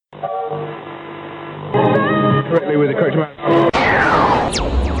correctly with the correct amount.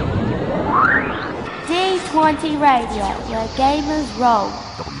 D20 Radio, where gamers roll.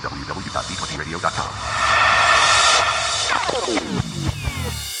 www.d20radio.com.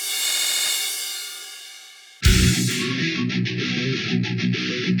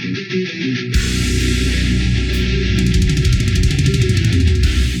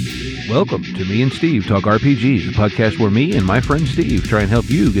 Welcome to Me and Steve Talk RPGs, a podcast where me and my friend Steve try and help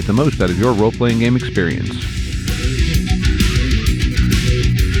you get the most out of your role-playing game experience.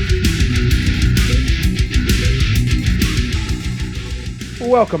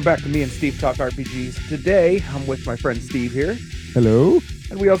 Welcome back to Me and Steve Talk RPGs. Today, I'm with my friend Steve here. Hello.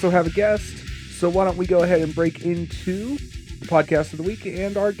 And we also have a guest. So why don't we go ahead and break into the podcast of the week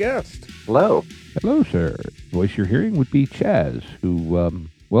and our guest. Hello. Hello, sir. The voice you're hearing would be Chaz, who,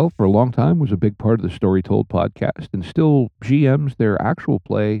 for a long time was a big part of the Story Told podcast and still GMs their actual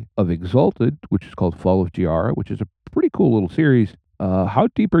play of Exalted, which is called Fall of Giara, which is a pretty cool little series. How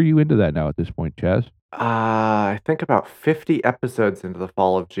deep are you into that now at this point, Chaz? I think about 50 episodes into the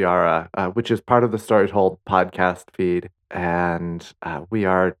Fall of Giara, which is part of the Story Told podcast feed, and we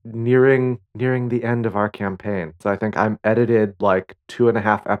are nearing the end of our campaign. So I think I'm edited like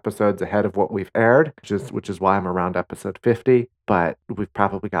 2.5 episodes ahead of what we've aired, which is why I'm around episode 50. But we've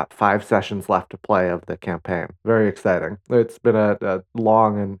probably got 5 sessions left to play of the campaign. Very exciting. It's been a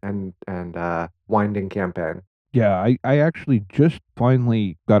long and winding campaign. Yeah, I actually just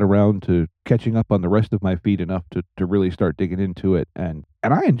finally got around to catching up on the rest of my feed enough to really start digging into it, and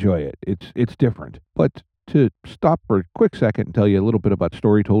I enjoy it. It's different. But to stop for a quick second and tell you a little bit about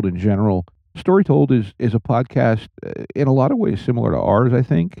Story Told in general, Story Told is a podcast in a lot of ways similar to ours, I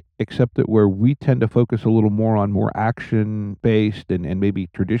think, except that where we tend to focus a little more on more action-based and maybe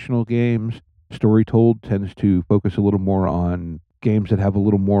traditional games, Story Told tends to focus a little more on games that have a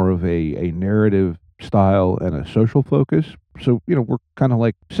little more of a narrative style and a social focus. So, we're kind of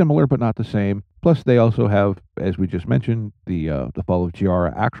like similar but not the same. Plus, they also have, as we just mentioned, the Fall of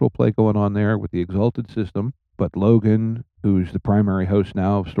Giara actual play going on there with the Exalted system. But Logan, who's the primary host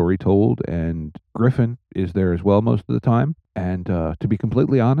now of Story Told, and Griffin is there as well most of the time. And to be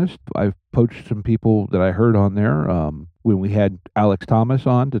completely honest, I've poached some people that I heard on there. When we had Alex Thomas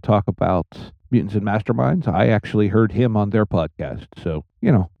on to talk about Mutants and Masterminds, I actually heard him on their podcast. So,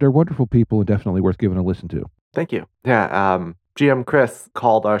 they're wonderful people and definitely worth giving a listen to. Thank you. Yeah, GM Chris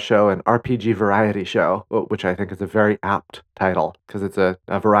called our show an RPG variety show, which I think is a very apt title because it's a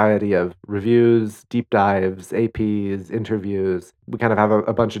variety of reviews, deep dives, APs, interviews. We kind of have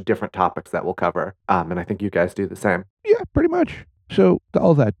a bunch of different topics that we'll cover, and I think you guys do the same. Yeah, pretty much. So,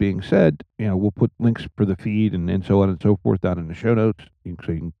 all that being said, we'll put links for the feed and so on and so forth down in the show notes, so you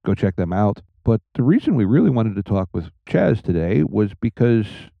can go check them out. But the reason we really wanted to talk with Chaz today was because,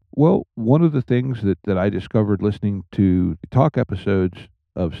 one of the things that I discovered listening to the talk episodes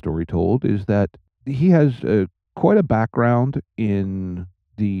of Story Told is that he has quite a background in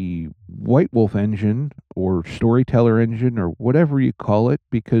the White Wolf engine or Storyteller engine or whatever you call it,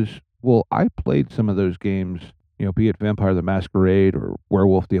 because, I played some of those games, be it Vampire the Masquerade or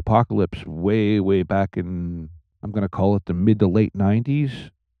Werewolf the Apocalypse way, way back in, I'm going to call it the mid to late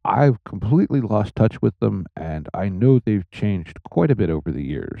 90s. I've completely lost touch with them, and I know they've changed quite a bit over the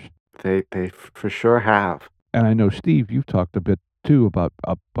years. They for sure have. And I know, Steve, you've talked a bit, too, about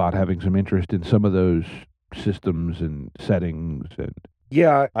having some interest in some of those systems and settings. And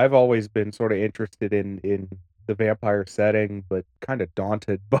Yeah, I've always been sort of interested in the vampire setting, but kind of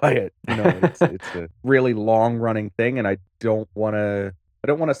daunted by it. It's a really long-running thing, and I don't want to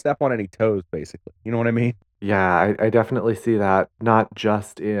step on any toes, basically. You know what I mean? Yeah, I definitely see that, not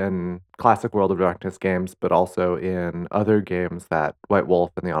just in classic World of Darkness games, but also in other games that White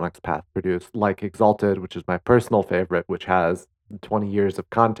Wolf and the Onyx Path produce, like Exalted, which is my personal favorite, which has 20 years of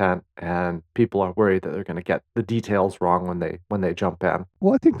content, and people are worried that they're going to get the details wrong when they jump in.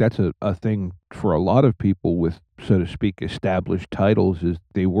 Well, I think that's a thing for a lot of people with, so to speak, established titles, is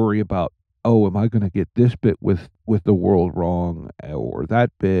they worry about, am I going to get this bit with the world wrong or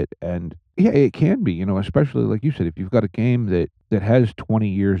that bit? And yeah, it can be, especially like you said, if you've got a game that has 20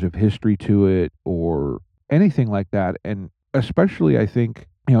 years of history to it or anything like that. And especially, I think,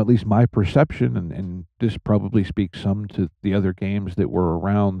 at least my perception, and this probably speaks some to the other games that were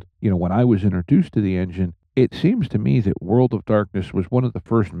around, when I was introduced to the engine, it seems to me that World of Darkness was one of the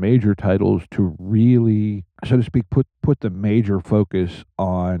first major titles to really, so to speak, put the major focus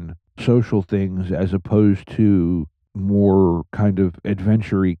on social things as opposed to more kind of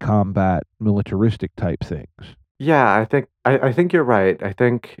adventure-y combat, militaristic type things. Yeah, I think I think you're right. I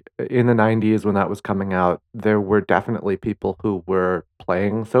think in the 90s when that was coming out, there were definitely people who were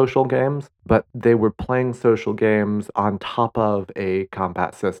playing social games, but they were playing social games on top of a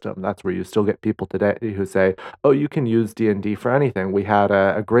combat system. That's where you still get people today who say, "Oh, you can use D&D for anything. We had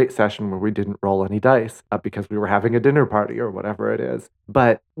a great session where we didn't roll any dice because we were having a dinner party or whatever it is."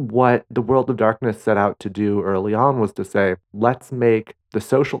 But what the World of Darkness set out to do early on was to say, let's make the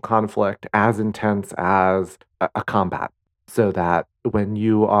social conflict as intense as a combat, so that when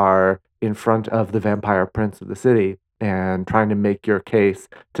you are in front of the vampire prince of the city and trying to make your case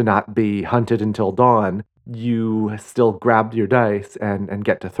to not be hunted until dawn, you still grab your dice and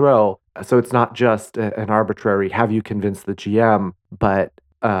get to throw. So it's not just an arbitrary have you convinced the GM, but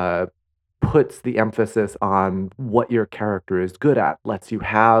puts the emphasis on what your character is good at, lets you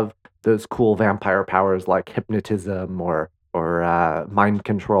have those cool vampire powers like hypnotism or mind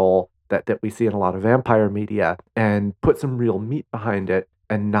control that we see in a lot of vampire media, and put some real meat behind it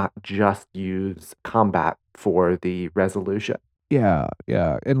and not just use combat for the resolution. Yeah,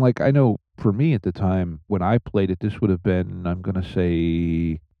 yeah. And like I know for me at the time when I played it, this would have been, I'm gonna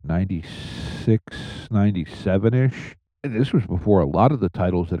say 96, 97-ish. And this was before a lot of the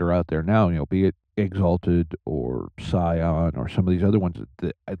titles that are out there now, be it Exalted or Scion or some of these other ones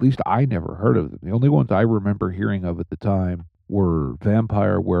that at least I never heard of them. The only ones I remember hearing of at the time were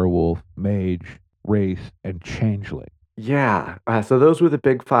Vampire, Werewolf, Mage, Wraith, and Changeling. Yeah, so those were the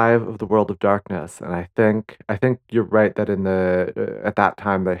big five of the World of Darkness, and I think you're right that in the at that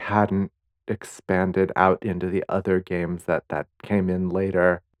time they hadn't expanded out into the other games that came in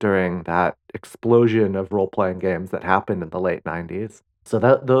later during that explosion of role-playing games that happened in the late 90s. So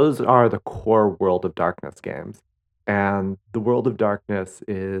that those are the core World of Darkness games. And the World of Darkness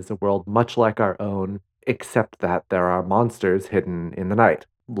is a world much like our own, except that there are monsters hidden in the night,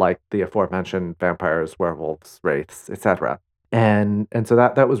 like the aforementioned vampires, werewolves, wraiths, etc. And so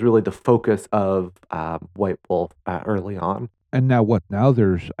that was really the focus of White Wolf early on. And now what? Now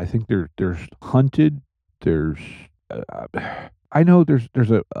I think there's Hunted. There's uh, I know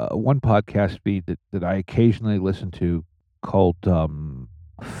there's a one podcast feed that I occasionally listen to called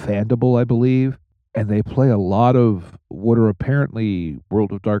Fandible, I believe, and they play a lot of what are apparently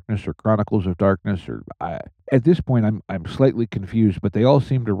World of Darkness or Chronicles of Darkness, or at this point I'm slightly confused, but they all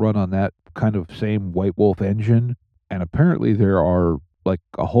seem to run on that kind of same White Wolf engine, and apparently there are like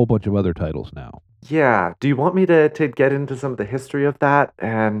a whole bunch of other titles now. Yeah. Do you want me to get into some of the history of that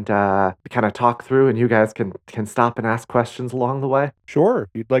and kind of talk through, and you guys can stop and ask questions along the way? Sure, if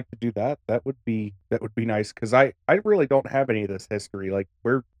you'd like to do that, that would be nice because I really don't have any of this history. Like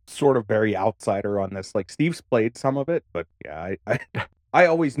we're sort of very outsider on this. Like Steve's played some of it, but yeah, I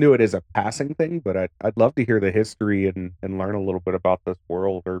always knew it as a passing thing. But I'd love to hear the history and learn a little bit about this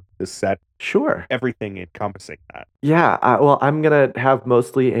world or this set, Sure. everything encompassing that. Yeah, well, I'm gonna have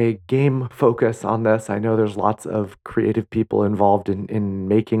mostly a game focus on this. I know there's lots of creative people involved in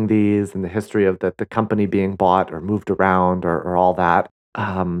making these and the history of the company being bought or moved around or all that.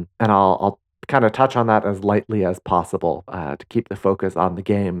 And I'll kind of touch on that as lightly as possible to keep the focus on the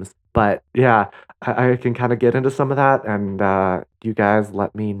games. But yeah, I can kind of get into some of that, and you guys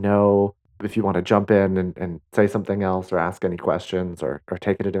let me know if you want to jump in and say something else or ask any questions or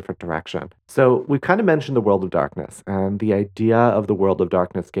take it a different direction. So we've kind of mentioned the World of Darkness, and the idea of the World of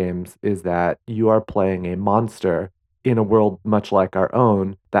Darkness games is that you are playing a monster in a world much like our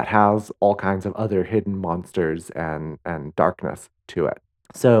own that has all kinds of other hidden monsters and darkness to it.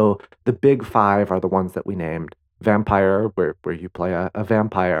 So the big five are the ones that we named: vampire, where you play a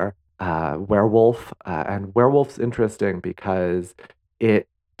vampire, werewolf, and werewolf's interesting because it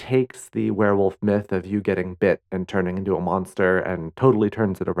takes the werewolf myth of you getting bit and turning into a monster and totally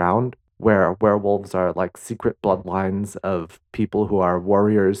turns it around, where werewolves are like secret bloodlines of people who are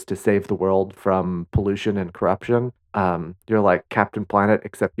warriors to save the world from pollution and corruption. You're like Captain Planet,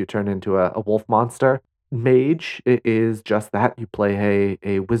 except you turn into a wolf monster. Mage is just that. You play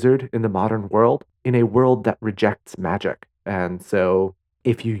a wizard in the modern world, in a world that rejects magic. And so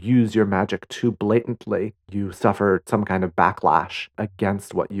if you use your magic too blatantly, you suffer some kind of backlash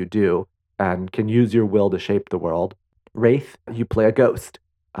against what you do and can use your will to shape the world. Wraith, you play a ghost,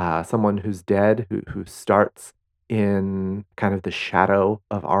 someone who's dead, who starts in kind of the shadow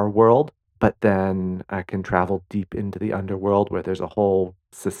of our world, but then can travel deep into the underworld where there's a whole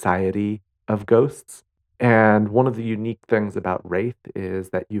society of ghosts. And one of the unique things about Wraith is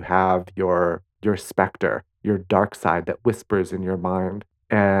that you have your specter, your dark side that whispers in your mind.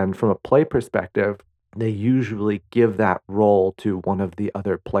 And from a play perspective, they usually give that role to one of the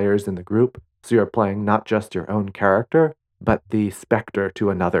other players in the group. So you're playing not just your own character, but the specter to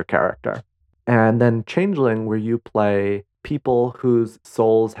another character. And then Changeling, where you play people whose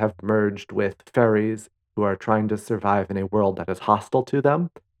souls have merged with fairies who are trying to survive in a world that is hostile to them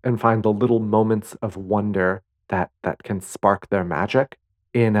and find the little moments of wonder that can spark their magic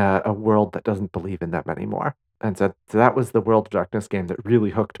in a world that doesn't believe in them anymore. And so that was the World of Darkness game that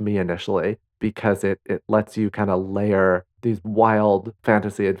really hooked me initially because it lets you kind of layer these wild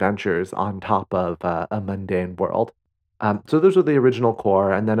fantasy adventures on top of a mundane world. So those are the original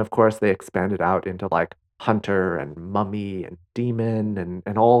core, and then of course they expanded out into like Hunter and Mummy and Demon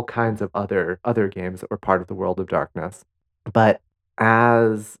and all kinds of other games that were part of the World of Darkness. But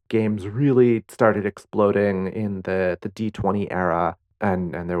as games really started exploding in the D20 era,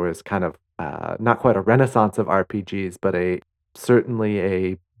 and there was kind of not quite a renaissance of RPGs, but certainly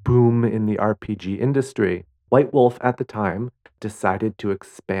a boom in the RPG industry, White Wolf at the time decided to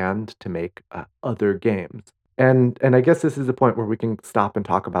expand to make other games. And I guess this is a point where we can stop and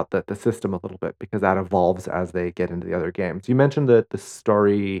talk about the system a little bit because that evolves as they get into the other games. You mentioned the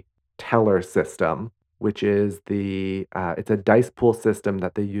storyteller system, which is it's a dice pool system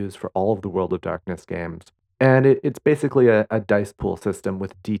that they use for all of the World of Darkness games. And it's basically a dice pool system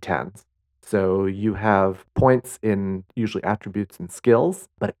with D10s. So you have points in usually attributes and skills,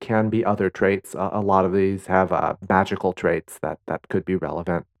 but it can be other traits. A lot of these have magical traits that could be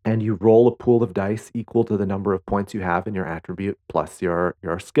relevant. And you roll a pool of dice equal to the number of points you have in your attribute plus your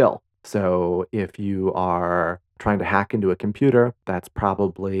skill. So if you are trying to hack into a computer, that's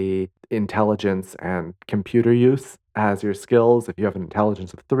probably intelligence and computer use as your skills. If you have an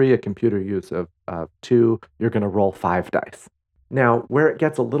intelligence of 3, a computer use of 2, you're going to roll 5 dice. Now, where it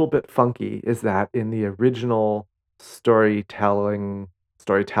gets a little bit funky is that in the original storyteller,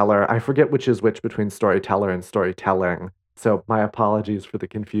 I forget which is which between storyteller and storytelling, so my apologies for the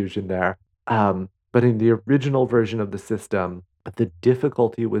confusion there. But in the original version of the system, the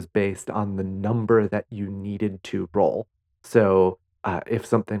difficulty was based on the number that you needed to roll. So if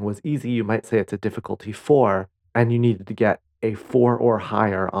something was easy, you might say it's a difficulty 4, and you needed to get a 4 or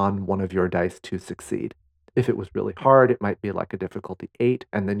higher on one of your dice to succeed. If it was really hard, it might be like a difficulty 8,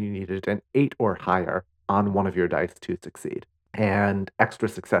 and then you needed an 8 or higher on one of your dice to succeed. And extra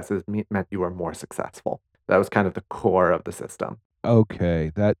successes meant you were more successful. That was kind of the core of the system.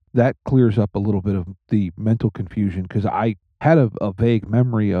 Okay, that clears up a little bit of the mental confusion because I had a vague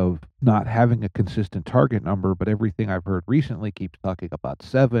memory of not having a consistent target number, but everything I've heard recently keeps talking about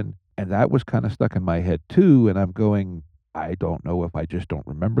 7, and that was kind of stuck in my head too, and I'm going, I don't know if I just don't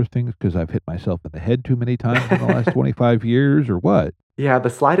remember things because I've hit myself in the head too many times in the last 25 years or what. Yeah, the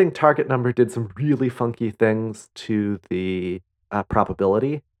sliding target number did some really funky things to the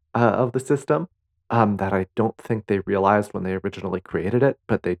probability of the system that I don't think they realized when they originally created it,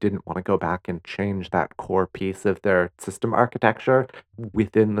 but they didn't want to go back and change that core piece of their system architecture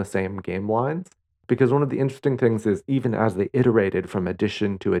within the same game lines. Because one of the interesting things is even as they iterated from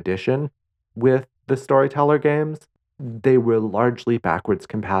edition to edition with the storyteller games, they were largely backwards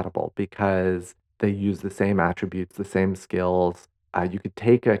compatible because they use the same attributes, the same skills. You could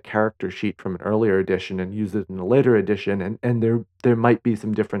take a character sheet from an earlier edition and use it in a later edition, and there might be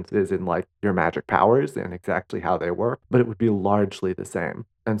some differences in like your magic powers and exactly how they work, but it would be largely the same.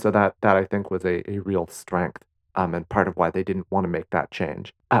 And so that I think was a real strength, and part of why they didn't want to make that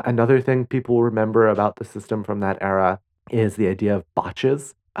change. Another thing people remember about the system from that era is the idea of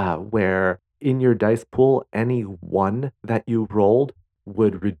botches, where in your dice pool, any 1 that you rolled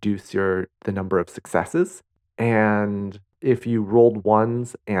would reduce the number of successes. And if you rolled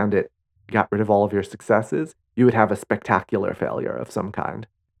 1s and it got rid of all of your successes, you would have a spectacular failure of some kind.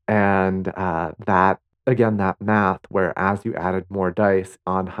 And that math, where as you added more dice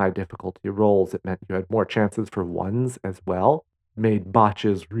on high difficulty rolls, it meant you had more chances for 1s as well, made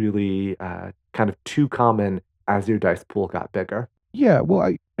botches really kind of too common as your dice pool got bigger. Yeah,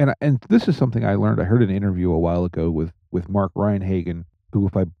 well, and this is something I learned. I heard an interview a while ago with Mark Reinhagen, who,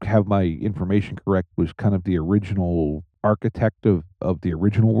 if I have my information correct, was kind of the original architect of the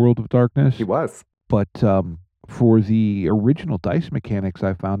original World of Darkness. He was. But for the original dice mechanics,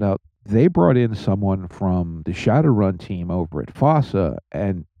 I found out they brought in someone from the Shadowrun team over at FOSSA,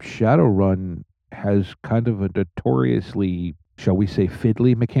 and Shadowrun has kind of a notoriously, shall we say,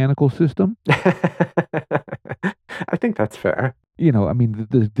 fiddly mechanical system. I think that's fair. You know, I mean,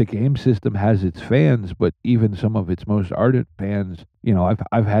 the game system has its fans, but even some of its most ardent fans, you know,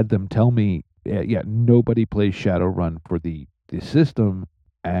 I've had them tell me, yeah, nobody plays Shadowrun for the system,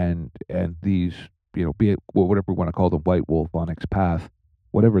 and these, you know, be it whatever we want to call them, White Wolf, Onyx Path,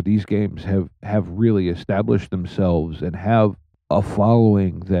 whatever, these games have really established themselves and have a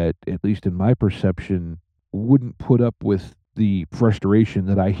following that, at least in my perception, wouldn't put up with the frustration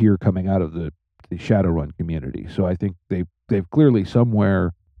that I hear coming out of the the Shadowrun community. So I think they've clearly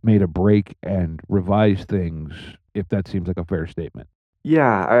somewhere made a break and revised things, if that seems like a fair statement.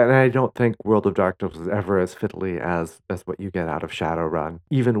 Yeah, and I don't think World of Darkness was ever as fiddly as what you get out of Shadowrun,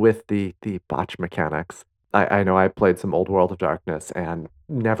 even with the botch mechanics. I know I played some old World of Darkness and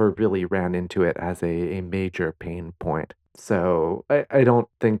never really ran into it as a major pain point. So I don't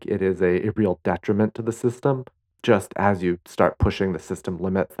think it is a real detriment to the system. Just as you start pushing the system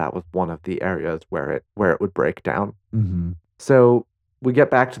limits, that was one of the areas where it would break down. Mm-hmm. So we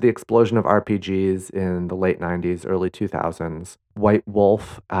get back to the explosion of RPGs in the late 90s, early 2000s. White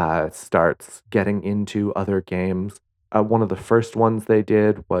Wolf starts getting into other games. One of the first ones they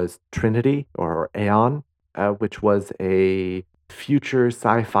did was Trinity or Aeon, which was a future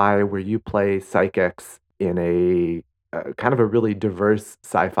sci-fi where you play psychics in a kind of a really diverse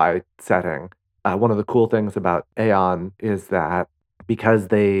sci-fi setting. One of the cool things about Aeon is that because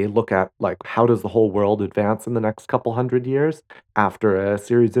they look at like how does the whole world advance in the next couple hundred years after a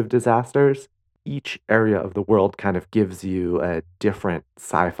series of disasters, each area of the world kind of gives you a different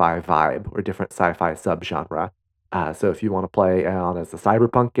sci-fi vibe or different sci-fi subgenre. So if you want to play Aeon as a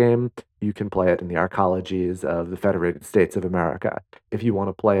cyberpunk game, you can play it in the arcologies of the Federated States of America. If you want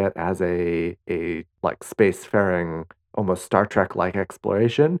to play it as a like spacefaring, almost Star Trek-like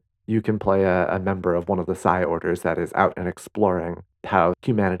exploration, you can play a member of one of the Psi orders that is out and exploring how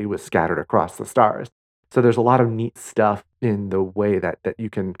humanity was scattered across the stars. So there's a lot of neat stuff in the way that you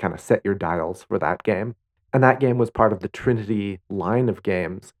can kind of set your dials for that game. And that game was part of the Trinity line of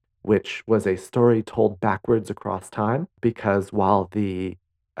games, which was a story told backwards across time, because while the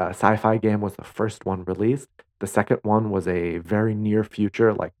sci-fi game was the first one released, the second one was a very near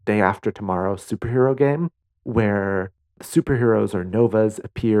future, like day after tomorrow superhero game, where superheroes or novas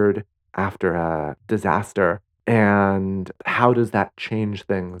appeared after a disaster. And how does that change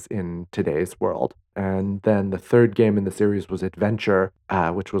things in today's world? And then the third game in the series was Adventure,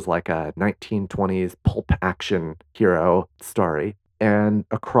 which was like a 1920s pulp action hero story. And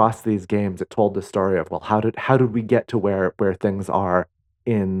across these games, it told the story of, well, how did we get to where things are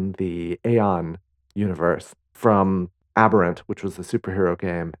in the Aeon universe, from Aberrant, which was the superhero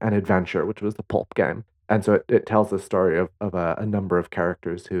game, and Adventure, which was the pulp game. And so it tells the story of a number of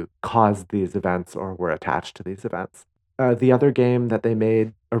characters who caused these events or were attached to these events. The other game that they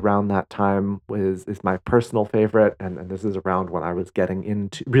made around that time is my personal favorite, and this is around when I was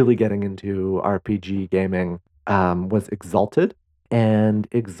really getting into RPG gaming, was Exalted. And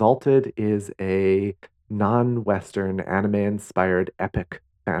Exalted is a non-Western anime-inspired epic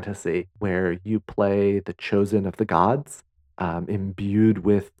fantasy where you play the chosen of the gods, imbued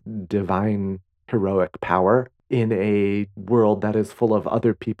with divine heroic power in a world that is full of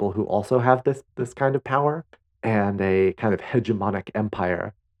other people who also have this kind of power, and a kind of hegemonic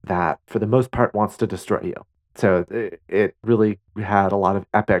empire that for the most part wants to destroy you. So it really had a lot of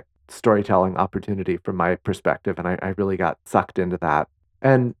epic storytelling opportunity from my perspective, and I really got sucked into that.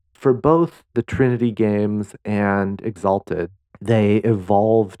 And for both the Trinity games and Exalted, they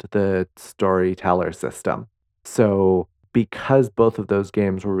evolved the storyteller system. So because both of those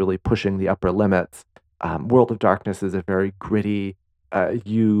games were really pushing the upper limits, World of Darkness is a very gritty,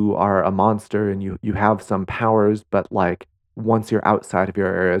 you are a monster and you have some powers, but like once you're outside of your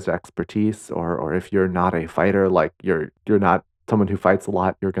areas of expertise, or if you're not a fighter, like you're not someone who fights a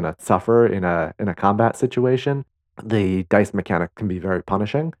lot, you're gonna suffer in a combat situation. The dice mechanic can be very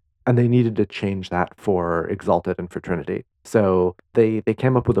punishing, and they needed to change that for Exalted and for Trinity. So they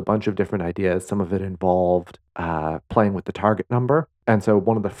came up with a bunch of different ideas. Some of it involved playing with the target number. And so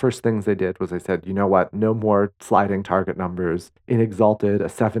one of the first things they did was they said, you know what, no more sliding target numbers. In Exalted, a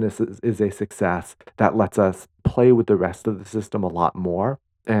 7 is a success. That lets us play with the rest of the system a lot more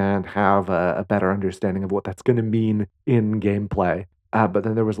and have a better understanding of what that's going to mean in gameplay. But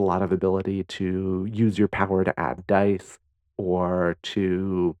then there was a lot of ability to use your power to add dice, or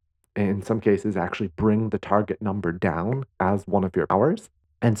to, in some cases, actually bring the target number down as one of your powers.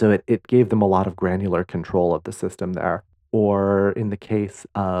 And so it gave them a lot of granular control of the system there. Or in the case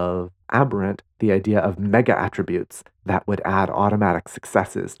of Aberrant, the idea of mega attributes that would add automatic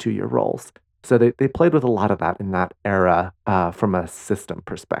successes to your rolls. So they played with a lot of that in that era from a system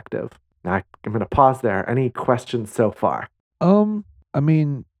perspective. Now I'm going to pause there. Any questions so far? I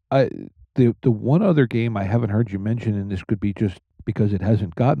mean, the one other game I haven't heard you mention, and this could be just because it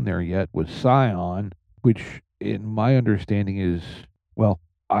hasn't gotten there yet, was Scion, which in my understanding is, well,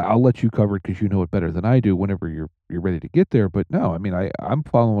 I'll let you cover it because you know it better than I do whenever you're ready to get there. But no, I mean, I'm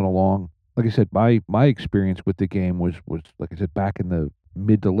following along. Like I said, my experience with the game was like I said, back in the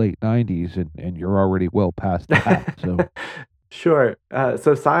mid to late 90s, and you're already well past that. So Sure.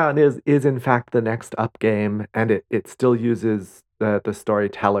 So Scion is in fact the next up game, and it still uses the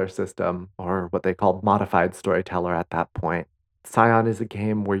storyteller system, or what they called modified storyteller at that point. Scion is a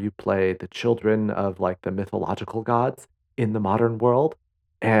game where you play the children of like the mythological gods in the modern world.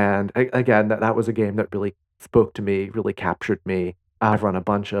 And again, that was a game that really spoke to me, really captured me. I've run a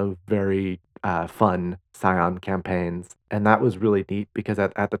bunch of very fun Scion campaigns, and that was really neat because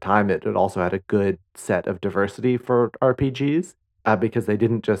at the time it also had a good set of diversity for RPGs, because they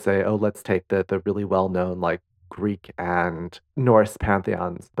didn't just say, oh, let's take the really well known like Greek and Norse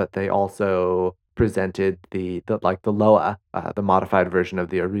pantheons, but they also presented the like the Loa, the modified version of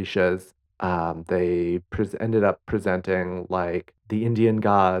the Orishas. They ended up presenting like the Indian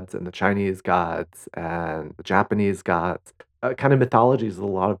gods and the Chinese gods and the Japanese gods, kind of mythologies that a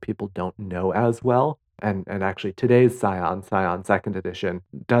lot of people don't know as well. And actually, today's Scion Second Edition,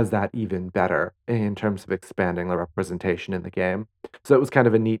 does that even better in terms of expanding the representation in the game. So it was kind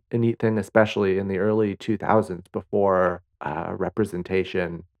of a neat thing, especially in the early 2000s, before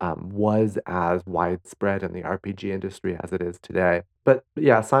representation was as widespread in the RPG industry as it is today. But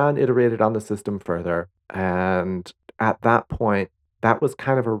yeah, Scion iterated on the system further, and at that point, that was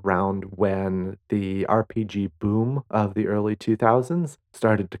kind of around when the RPG boom of the early 2000s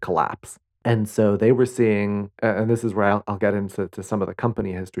started to collapse. And so they were seeing, and this is where I'll get into some of the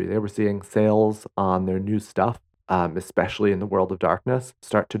company history. They were seeing sales on their new stuff, especially in the World of Darkness,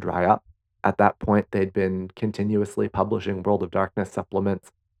 start to dry up. At that point, they'd been continuously publishing World of Darkness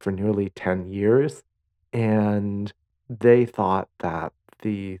supplements for nearly 10 years. And they thought that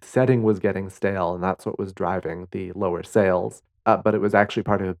the setting was getting stale, and that's what was driving the lower sales. But it was actually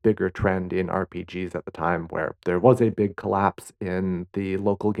part of a bigger trend in RPGs at the time, where there was a big collapse in the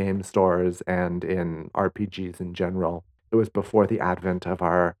local game stores and in RPGs in general. It was before the advent of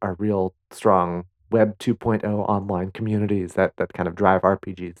our real strong Web 2.0 online communities that kind of drive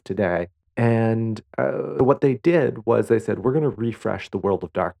RPGs today. And what they did was they said, we're going to refresh the World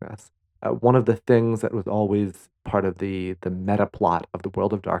of Darkness. One of the things that was always part of the meta plot of the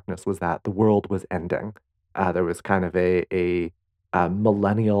World of Darkness was that the world was ending. There was kind of a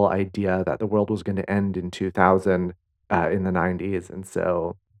millennial idea that the world was going to end in 2000, in the 90s. And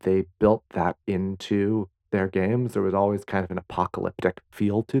so they built that into their games. There was always kind of an apocalyptic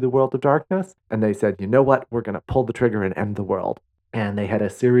feel to the World of Darkness. And they said, you know what? We're going to pull the trigger and end the world. And they had a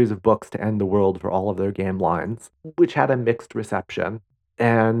series of books to end the world for all of their game lines, which had a mixed reception.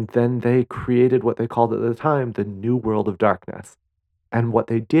 And then they created what they called at the time the New World of Darkness. And what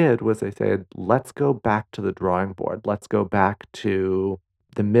they did was they said, let's go back to the drawing board. Let's go back to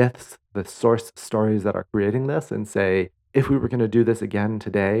the myths, the source stories that are creating this, and say, if we were going to do this again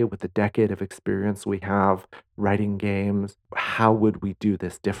today with the decade of experience we have writing games, how would we do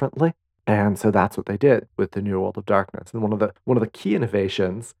this differently? And so that's what they did with the New World of Darkness. And one of the key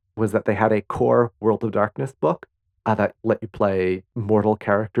innovations was that they had a core World of Darkness book that let you play mortal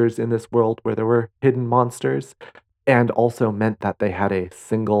characters in this world where there were hidden monsters, and also meant that they had a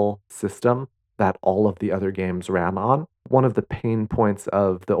single system that all of the other games ran on. One of the pain points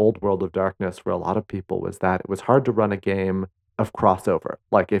of the old World of Darkness for a lot of people was that it was hard to run a game of crossover.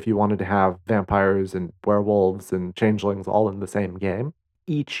 Like if you wanted to have vampires and werewolves and changelings all in the same game,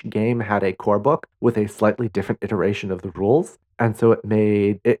 each game had a core book with a slightly different iteration of the rules. And so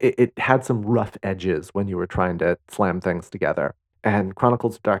it had some rough edges when you were trying to slam things together. And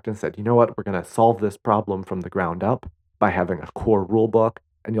Chronicles of Darkness said, you know what, we're going to solve this problem from the ground up by having a core rule book,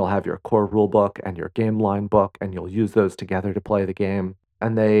 and you'll have your core rule book and your game line book, and you'll use those together to play the game.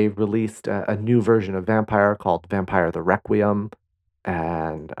 And they released a new version of Vampire called Vampire the Requiem,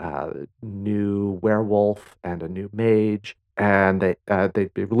 and a new werewolf and a new mage. And they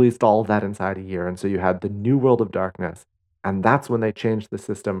released all of that inside a year. And so you had the New World of Darkness. And that's when they changed the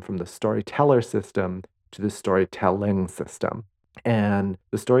system from the storyteller system to the storytelling system. And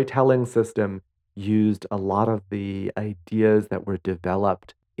the storytelling system used a lot of the ideas that were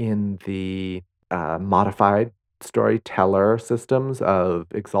developed in the modified storyteller systems of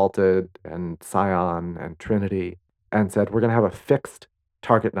Exalted and Scion and Trinity, and said, we're going to have a fixed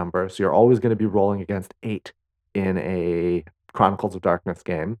target number. So you're always going to be rolling against 8 in a Chronicles of Darkness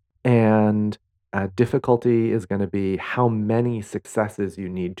game. And difficulty is going to be how many successes you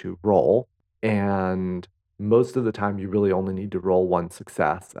need to roll. And most of the time, you really only need to roll one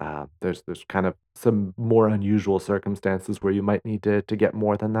success. There's kind of some more unusual circumstances where you might need to get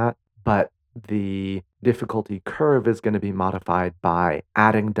more than that. But the difficulty curve is going to be modified by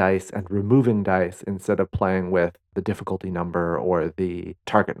adding dice and removing dice instead of playing with the difficulty number or the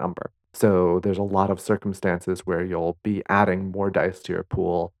target number. So there's a lot of circumstances where you'll be adding more dice to your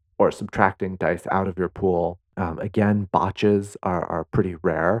pool or subtracting dice out of your pool. Again, botches are pretty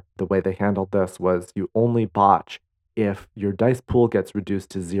rare. The way they handled this was you only botch if your dice pool gets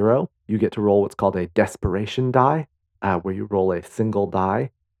reduced to 0. You get to roll what's called a desperation die, where you roll a single die,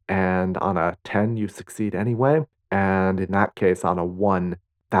 and on a 10, you succeed anyway. And in that case, on a 1,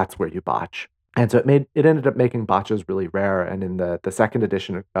 that's where you botch. And so it ended up making botches really rare. And in the second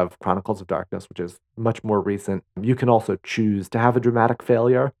edition of Chronicles of Darkness, which is much more recent, you can also choose to have a dramatic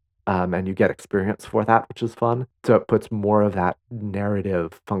failure, and you get experience for that, which is fun. So it puts more of that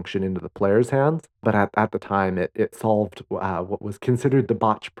narrative function into the player's hands. But at the time, it solved what was considered the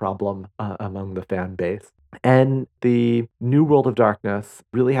botch problem among the fan base. And the New World of Darkness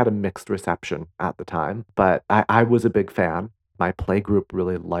really had a mixed reception at the time, but I was a big fan. My playgroup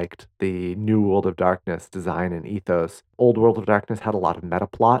really liked the New World of Darkness design and ethos. Old World of Darkness had a lot of meta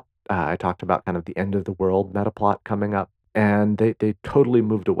plot. I talked about kind of the end of the world meta plot coming up, and they totally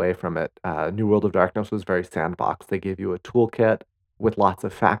moved away from it. New World of Darkness was very sandbox. They gave you a toolkit with lots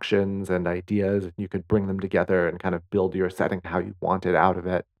of factions and ideas, and you could bring them together and kind of build your setting how you wanted out of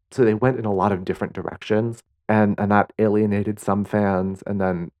it. So they went in a lot of different directions, and that alienated some fans. And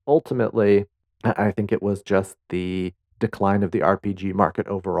then ultimately, I think it was just the decline of the RPG market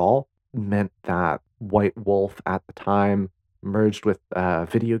overall meant that White Wolf at the time merged with a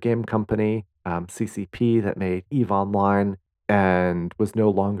video game company, CCP, that made EVE Online, and was no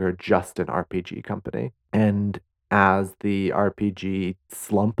longer just an RPG company. And as the RPG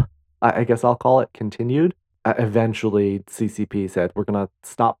slump, I guess I'll call it, continued, eventually CCP said, we're going to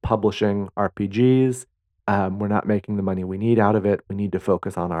stop publishing RPGs. We're not making the money we need out of it. We need to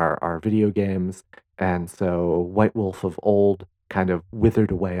focus on our video games. And so White Wolf of old kind of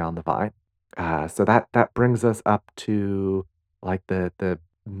withered away on the vine. So that brings us up to like the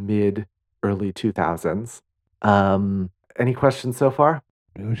mid early 2000s. Any questions so far?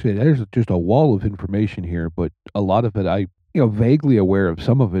 I would say there's just a wall of information here, but a lot of it vaguely aware of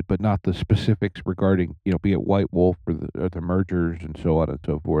some of it, but not the specifics regarding, be it White Wolf or the mergers and so on and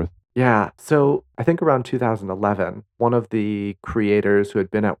so forth. Yeah, so I think around 2011, one of the creators who had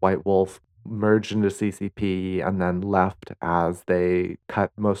been at White Wolf merged into CCP and then left as they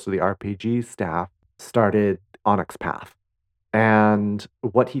cut most of the RPG staff, started Onyx Path. And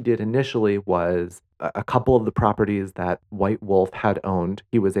what he did initially was a couple of the properties that White Wolf had owned,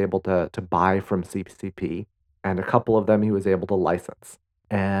 he was able to buy from CCP, and a couple of them he was able to license.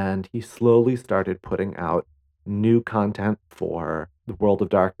 And he slowly started putting out new content for the World of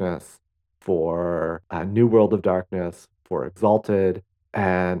Darkness, for New World of Darkness, for Exalted,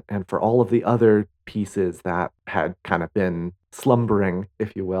 and for all of the other pieces that had kind of been slumbering,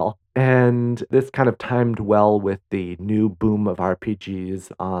 if you will. And this kind of timed well with the new boom of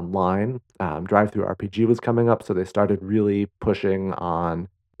RPGs online. Drive-through RPG was coming up, so they started really pushing on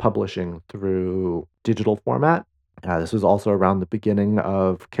publishing through digital format. This was also around the beginning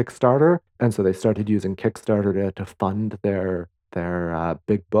of Kickstarter, and so they started using Kickstarter to fund their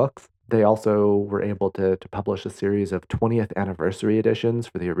big books. They also were able to publish a series of 20th anniversary editions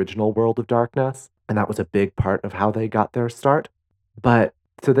for the original World of Darkness, and that was a big part of how they got their start. But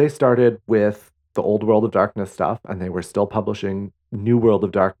so they started with the old World of Darkness stuff, and they were still publishing New World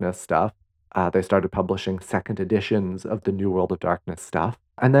of Darkness stuff. They started publishing second editions of the New World of Darkness stuff.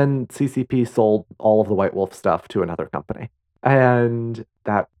 And then CCP sold all of the White Wolf stuff to another company. And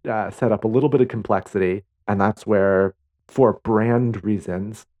that set up a little bit of complexity. And that's where, for brand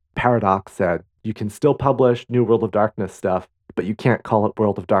reasons, Paradox said, you can still publish New World of Darkness stuff, but you can't call it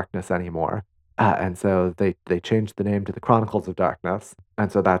World of Darkness anymore. And so they changed the name to the Chronicles of Darkness.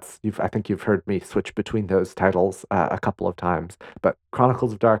 And so I think you've heard me switch between those titles a couple of times. But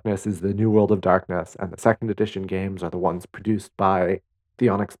Chronicles of Darkness is the New World of Darkness, and the second edition games are the ones produced by the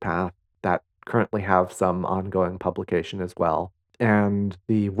Onyx Path that currently have some ongoing publication as well. And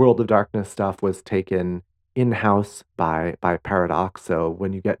the World of Darkness stuff was taken in-house by Paradox. So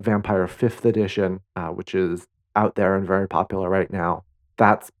when you get Vampire 5th edition, which is out there and very popular right now,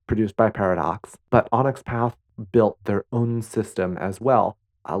 that's produced by Paradox. But Onyx Path built their own system as well.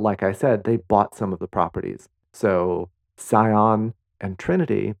 Like I said, they bought some of the properties. So Scion and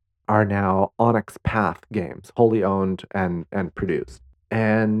Trinity are now Onyx Path games, wholly owned and produced.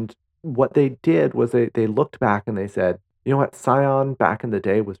 And what they did was they looked back and they said, you know what, Scion back in the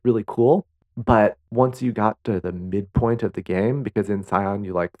day was really cool, but once you got to the midpoint of the game, because in Scion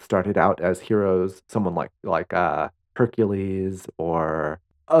you started out as heroes, someone like Hercules or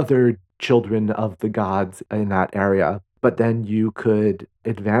other children of the gods in that area, but then you could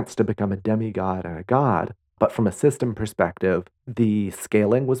advance to become a demigod and a god. But from a system perspective, the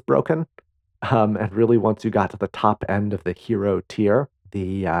scaling was broken. And really, once you got to the top end of the hero tier,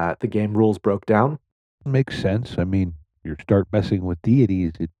 the game rules broke down. Makes sense. I mean, you start messing with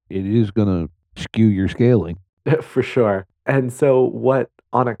deities, it is going to skew your scaling. For sure. And so what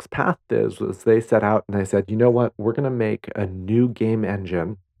Onyx Path did was they set out and they said, you know what, we're going to make a new game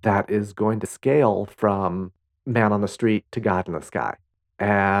engine that is going to scale from man on the street to God in the sky.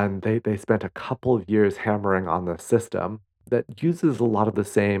 And they spent a couple of years hammering on the system that uses a lot of the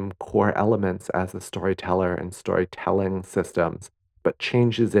same core elements as the storyteller and storytelling systems, but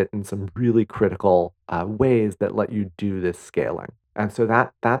changes it in some really critical ways that let you do this scaling. And so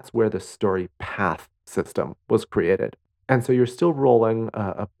that's where the story path system was created. And so you're still rolling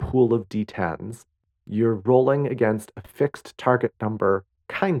a pool of d10s. You're rolling against a fixed target number,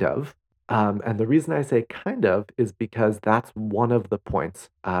 kind of. And the reason I say kind of is because that's one of the points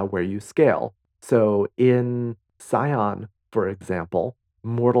where you scale. So in Scion, for example,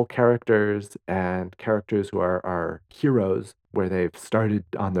 mortal characters and characters who are heroes, where they've started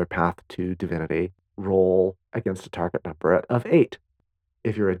on their path to divinity, roll against a target number of 8.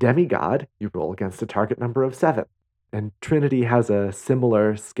 If you're a demigod, you roll against a target number of 7. And Trinity has a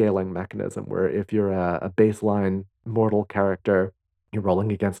similar scaling mechanism where if you're a baseline mortal character, you're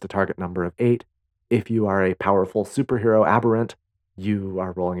rolling against a target number of 8. If you are a powerful superhero aberrant, you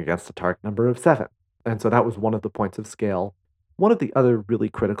are rolling against a target number of 7. And so that was one of the points of scale. One of the other really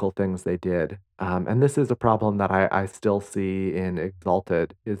critical things they did, and this is a problem that I still see in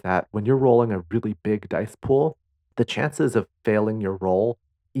Exalted, is that when you're rolling a really big dice pool, the chances of failing your roll,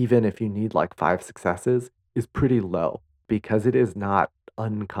 even if you need like 5 successes, is pretty low because it is not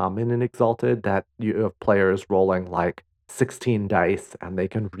uncommon in Exalted that you have players rolling like 16 dice and they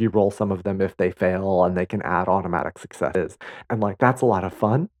can re-roll some of them if they fail and they can add automatic successes. And like that's a lot of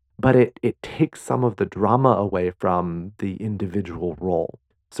fun, but it takes some of the drama away from the individual roll.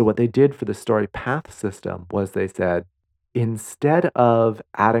 So what they did for the story path system was they said, instead of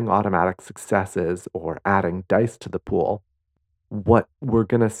adding automatic successes or adding dice to the pool, what we're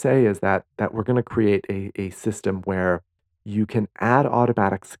going to say is that we're going to create a system where you can add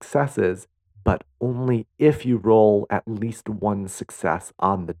automatic successes, but only if you roll at least one success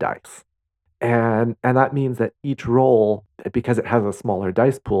on the dice. And that means that each roll, because it has a smaller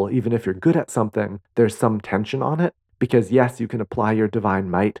dice pool, even if you're good at something, there's some tension on it. Because yes, you can apply your divine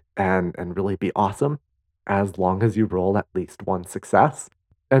might and really be awesome, as long as you roll at least one success.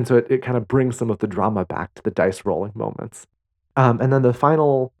 And so it kind of brings some of the drama back to the dice rolling moments. And then the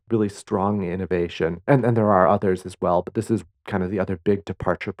final really strong innovation, and there are others as well, but this is kind of the other big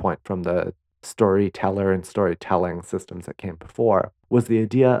departure point from the storyteller and storytelling systems that came before, was the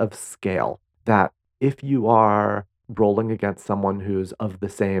idea of scale. That if you are rolling against someone who's of the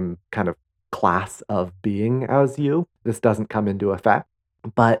same kind of class of being as you, this doesn't come into effect.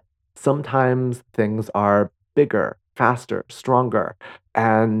 But sometimes things are bigger, faster, stronger,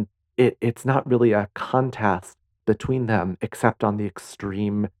 and it's not really a contest between them except on the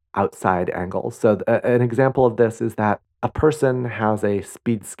extreme outside angles. So an example of this is that a person has a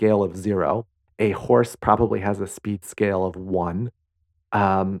speed scale of 0, a horse probably has a speed scale of 1,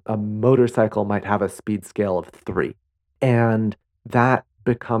 a motorcycle might have a speed scale of 3, and that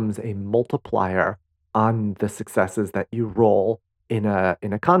becomes a multiplier on the successes that you roll in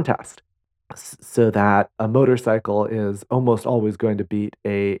a contest. So that a motorcycle is almost always going to beat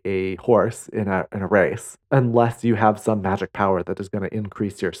a horse in a race, unless you have some magic power that is going to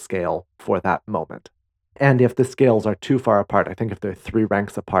increase your scale for that moment. And if the scales are too far apart, I think if they're 3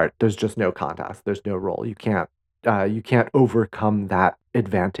 ranks apart, there's just no contest. There's no roll. You can't overcome that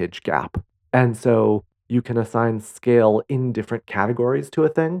advantage gap. And so you can assign scale in different categories to a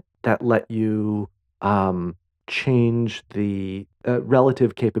thing that let you change the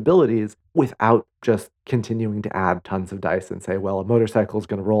relative capabilities without just continuing to add tons of dice and say, well, a motorcycle is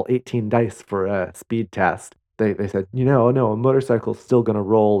going to roll 18 dice for a speed test. They said, no, a motorcycle is still going to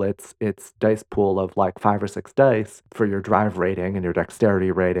roll its dice pool of like 5 or 6 dice for your drive rating and your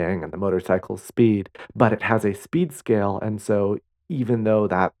dexterity rating and the motorcycle's speed, but it has a speed scale. And so even though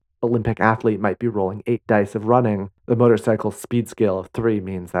that Olympic athlete might be rolling 8 dice of running, the motorcycle's speed scale of 3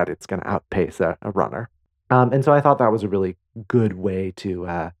 means that it's going to outpace a runner. And so I thought that was a really good way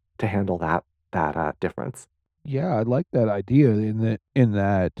to handle that difference. Yeah, I like that idea in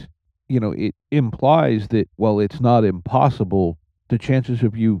that it implies that while it's not impossible, the chances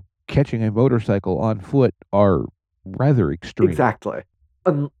of you catching a motorcycle on foot are rather extreme. Exactly.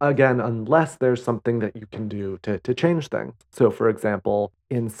 Again, unless there's something that you can do to change things. So, for example,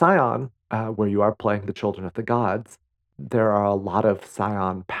 in Scion, where you are playing the Children of the Gods, there are a lot of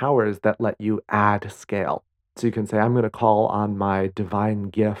Scion powers that let you add scale. So you can say, I'm going to call on my divine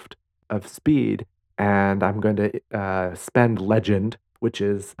gift of speed, and I'm going to spend legend which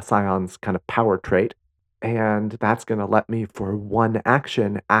is Scion's kind of power trait. And that's going to let me, for one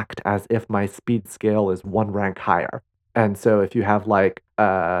action, act as if my speed scale is one rank higher. And so if you have like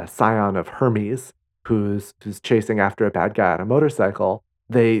a Scion of Hermes who's chasing after a bad guy on a motorcycle,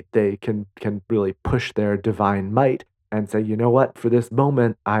 they can really push their divine might and say, you know what, for this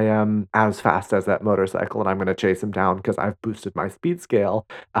moment, I am as fast as that motorcycle, and I'm going to chase him down because I've boosted my speed scale,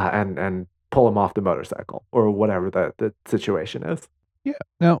 and pull him off the motorcycle or whatever the situation is. Yeah.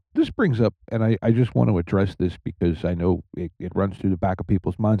 Now, this brings up, and I just want to address this because I know it runs through the back of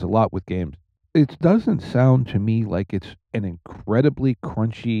people's minds a lot with games. It doesn't sound to me like it's an incredibly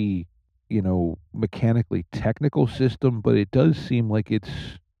crunchy, mechanically technical system, but it does seem like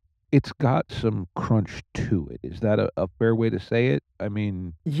it's got some crunch to it. Is that a fair way to say it? I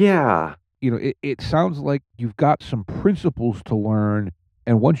mean, Yeah. it sounds like you've got some principles to learn,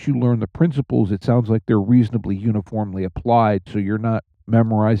 and once you learn the principles, it sounds like they're reasonably uniformly applied, so you're not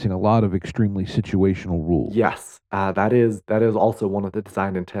memorizing a lot of extremely situational rules. Yes, that is also one of the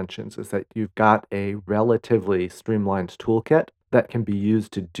design intentions, is that you've got a relatively streamlined toolkit that can be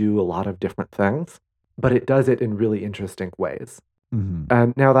used to do a lot of different things, but it does it in really interesting ways. Hmm.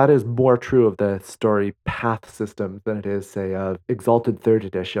 And now that is more true of the story path system than it is, say, of Exalted Third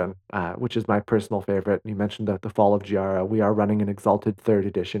Edition, which is my personal favorite. You mentioned the Fall of Giara. We are running an Exalted Third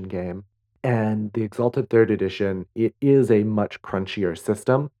Edition game. And the Exalted Third Edition, it is a much crunchier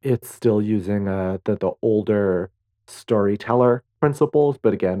system. It's still using the older storyteller principles,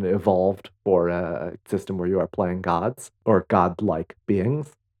 but again, evolved for a system where you are playing gods or godlike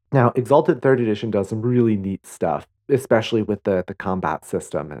beings. Now, Exalted Third Edition does some really neat stuff, especially with the combat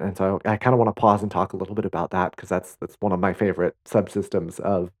system. And so I kind of want to pause and talk a little bit about that because that's one of my favorite subsystems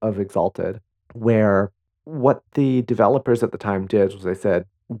of Exalted, where what the developers at the time did was they said,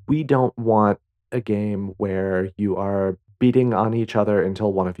 we don't want a game where you are beating on each other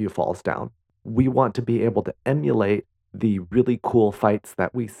until one of you falls down. We want to be able to emulate the really cool fights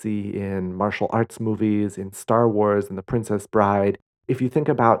that we see in martial arts movies, in Star Wars, and The Princess Bride. If you think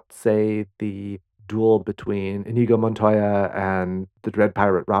about, say, the duel between Inigo Montoya and the Dread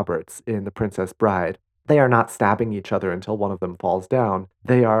Pirate Roberts in The Princess Bride, they are not stabbing each other until one of them falls down.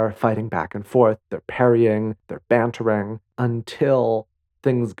 They are fighting back and forth, they're parrying, they're bantering, until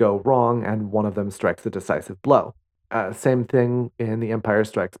things go wrong and one of them strikes a decisive blow. Same thing in The Empire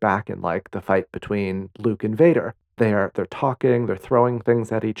Strikes Back, in like the fight between Luke and Vader. They're talking, they're throwing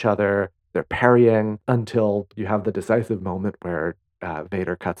things at each other, they're parrying until you have the decisive moment where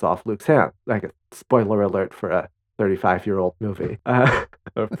Vader cuts off Luke's hand. Like a spoiler alert for a 35-year-old movie, a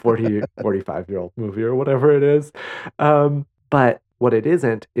 45-year-old movie, or whatever it is. But what it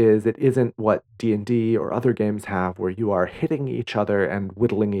isn't what D&D or other games have, where you are hitting each other and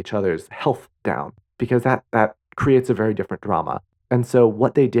whittling each other's health down, because that creates a very different drama. And so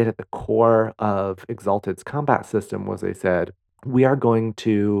what they did at the core of Exalted's combat system was they said, we are going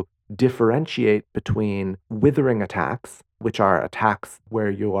to differentiate between withering attacks, which are attacks where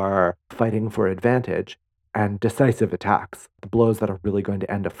you are fighting for advantage, and decisive attacks, the blows that are really going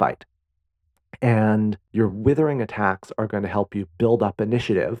to end a fight. And your withering attacks are going to help you build up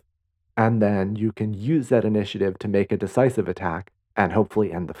initiative, and then you can use that initiative to make a decisive attack and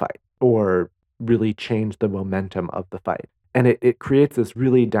hopefully end the fight, or really change the momentum of the fight. And it creates this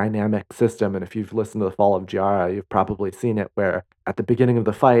really dynamic system. And if you've listened to The Fall of Giara, you've probably seen it, where at the beginning of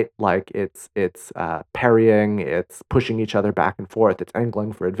the fight, like it's parrying, it's pushing each other back and forth, it's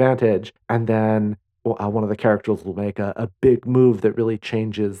angling for advantage. And then one of the characters will make a big move that really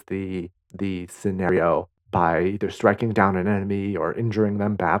changes the scenario by either striking down an enemy or injuring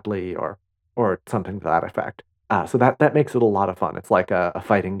them badly or something to that effect. So that makes it a lot of fun. It's like a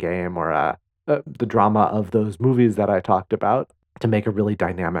fighting game, or the drama of those movies that I talked about, to make a really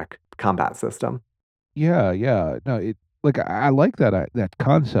dynamic combat system. Yeah, yeah. No, I like that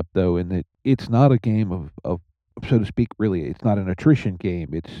concept though, in that it's not a game of so to speak. Really, it's not an attrition game.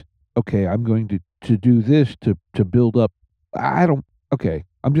 It's okay. I'm going to do this to build up. I don't. Okay,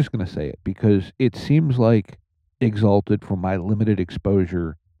 I'm just going to say it because it seems like Exalted, from my limited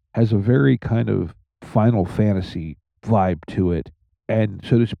exposure, has a very kind of Final Fantasy vibe to it. And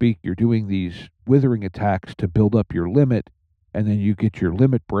so to speak, you're doing these withering attacks to build up your limit, and then you get your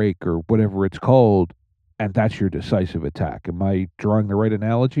limit break or whatever it's called, and that's your decisive attack. Am I drawing the right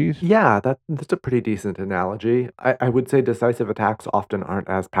analogies? Yeah, that's a pretty decent analogy. I would say decisive attacks often aren't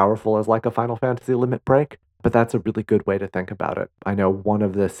as powerful as like a Final Fantasy limit break, but that's a really good way to think about it. I know one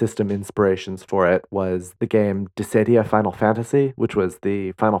of the system inspirations for it was the game Dissidia Final Fantasy, which was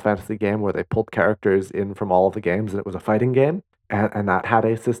the Final Fantasy game where they pulled characters in from all of the games, and it was a fighting game. And that had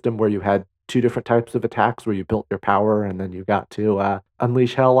a system where you had two different types of attacks, where you built your power and then you got to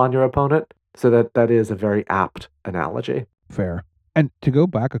unleash hell on your opponent. So that is a very apt analogy. Fair. And to go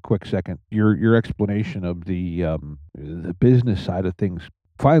back a quick second, your explanation of the business side of things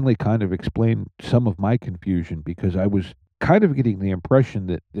finally kind of explained some of my confusion, because I was kind of getting the impression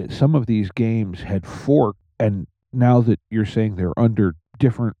that some of these games had forked, and now that you're saying they're under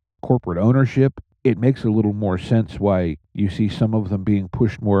different corporate ownership, it makes a little more sense why you see some of them being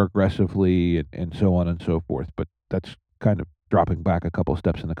pushed more aggressively and so on and so forth. But that's kind of dropping back a couple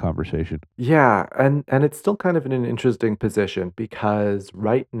steps in the conversation. Yeah, and it's still kind of in an interesting position because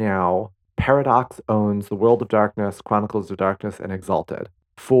right now Paradox owns the World of Darkness, Chronicles of Darkness, and Exalted.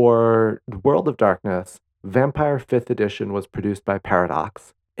 For the World of Darkness, Vampire 5th Edition was produced by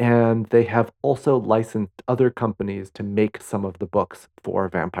Paradox, and they have also licensed other companies to make some of the books for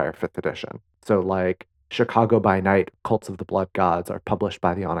Vampire 5th Edition. So like Chicago by Night, Cults of the Blood Gods are published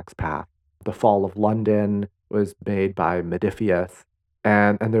by the Onyx Path. The Fall of London was made by Modiphius,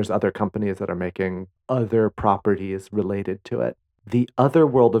 and there's other companies that are making other properties related to it. The other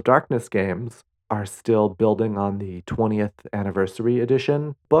World of Darkness games are still building on the 20th anniversary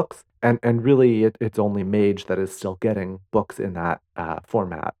edition books, and really it's only Mage that is still getting books in that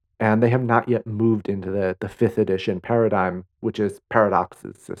format. And they have not yet moved into the 5th edition paradigm, which is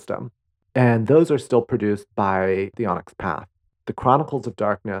Paradox's system. And those are still produced by the Onyx Path. The Chronicles of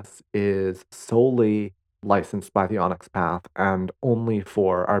Darkness is solely licensed by the Onyx Path and only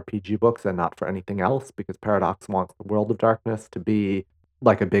for RPG books and not for anything else, because Paradox wants the World of Darkness to be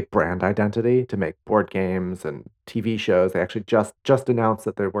like a big brand identity, to make board games and TV shows. They actually just announced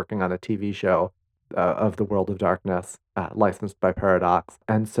that they're working on a TV show of the World of Darkness, licensed by Paradox.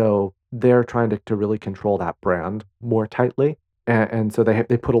 And so they're trying to really control that brand more tightly. And so they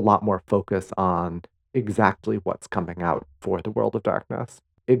put a lot more focus on exactly what's coming out for the World of Darkness.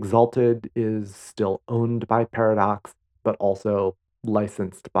 Exalted is still owned by Paradox, but also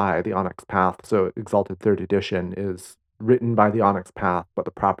licensed by the Onyx Path. So Exalted 3rd Edition is written by the Onyx Path, but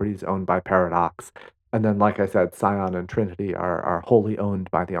the property is owned by Paradox. And then, like I said, Scion and Trinity are wholly owned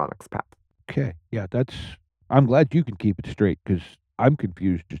by the Onyx Path. Okay. Yeah, I'm glad you can keep it straight, because I'm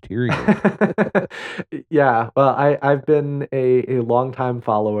confused just hearing it. Yeah, well, I've been a longtime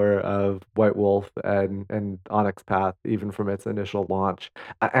follower of White Wolf and Onyx Path, even from its initial launch,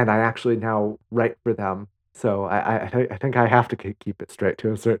 and I actually now write for them. So I think I have to keep it straight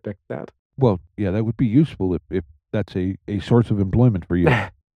to a certain extent. Well, yeah, that would be useful if that's a source of employment for you.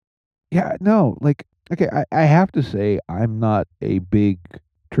 Yeah, no, like, okay, I have to say I'm not a big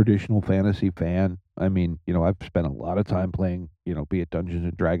traditional fantasy fan. I mean, I've spent a lot of time playing, be it Dungeons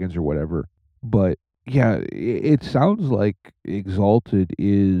and Dragons or whatever. But yeah, it sounds like Exalted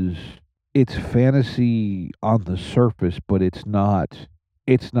it's fantasy on the surface, but it's not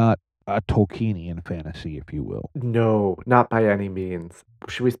a Tolkienian fantasy, if you will. No, not by any means.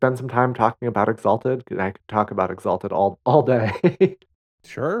 Should we spend some time talking about Exalted? 'Cause I could talk about Exalted all day.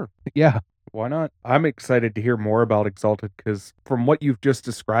 Sure. Yeah. Why not? I'm excited to hear more about Exalted because from what you've just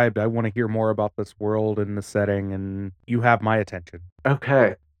described, I want to hear more about this world and the setting, and you have my attention.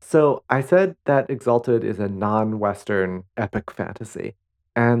 Okay, so I said that Exalted is a non-Western epic fantasy,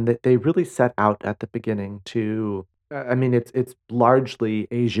 and that they really set out at the beginning to. I mean, it's largely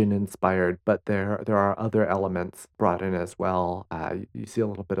Asian inspired, but there are other elements brought in as well. You see a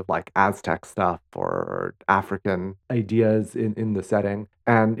little bit of like Aztec stuff or African ideas in the setting,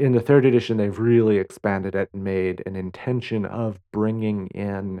 and in the 3rd edition, they've really expanded it and made an intention of bringing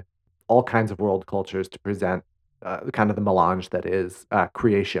in all kinds of world cultures to present kind of the melange that is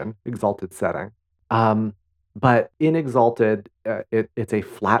creation, Exalted setting. Um, but in Exalted, it's a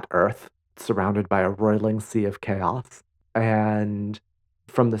flat Earth surrounded by a roiling sea of chaos. And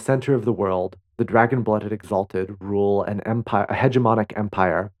from the center of the world, the dragon-blooded Exalted rule an empire, a hegemonic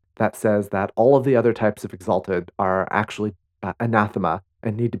empire that says that all of the other types of Exalted are actually anathema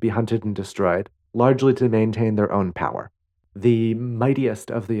and need to be hunted and destroyed, largely to maintain their own power. The mightiest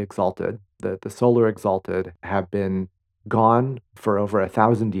of the Exalted, the Solar Exalted, have been gone for over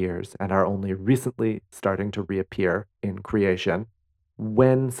 1,000 years and are only recently starting to reappear in creation.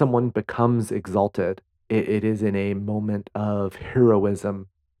 When someone becomes exalted, it is in a moment of heroism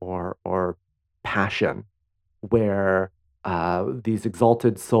or passion, where these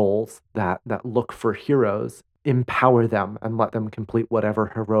exalted souls that look for heroes empower them and let them complete whatever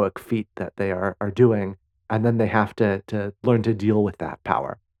heroic feat that they are doing, and then they have to learn to deal with that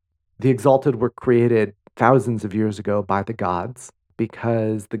power. The exalted were created thousands of years ago by the gods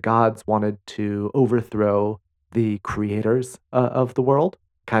because the gods wanted to overthrow the creators of the world,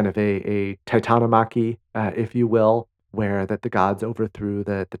 kind of a titanomachy, if you will, where that the gods overthrew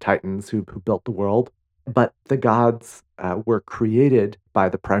the titans who built the world. But the gods were created by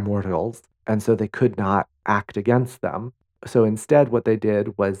the primordials, and so they could not act against them. So instead, what they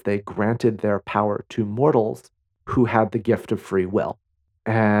did was they granted their power to mortals who had the gift of free will.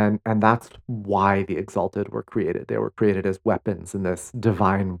 And that's why the Exalted were created. They were created as weapons in this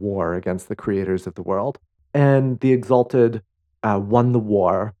divine war against the creators of the world. And the Exalted won the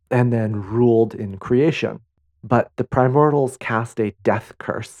war and then ruled in creation. But the primordials cast a death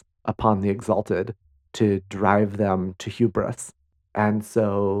curse upon the Exalted to drive them to hubris. And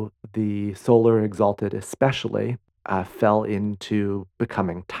so the Solar Exalted, especially, fell into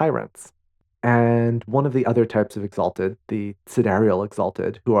becoming tyrants. And one of the other types of Exalted, the Sidereal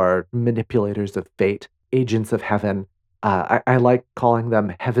Exalted, who are manipulators of fate, agents of heaven, I like calling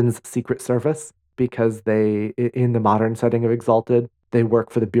them Heaven's Secret Service because in the modern setting of Exalted, they work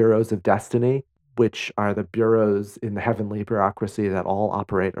for the Bureaus of Destiny, which are the bureaus in the heavenly bureaucracy that all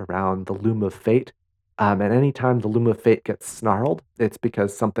operate around the loom of fate. And anytime the loom of fate gets snarled, it's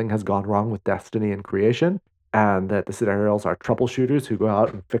because something has gone wrong with destiny and creation, and that the Sidereals are troubleshooters who go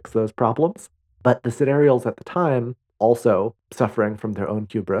out and fix those problems. But the Sidereals at the time, also suffering from their own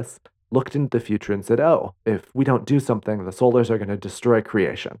hubris, looked into the future and said, oh, if we don't do something, the Solars are going to destroy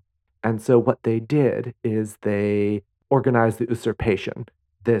creation. And so what they did is they organized the Usurpation,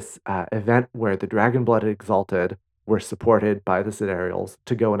 this event where the Dragon-Blooded Exalted were supported by the Sidereals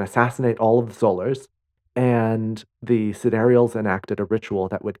to go and assassinate all of the Solars, and the Sidereals enacted a ritual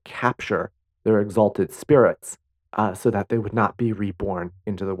that would capture their exalted spirits so that they would not be reborn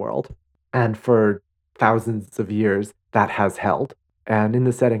into the world. And for thousands of years, that has held. And in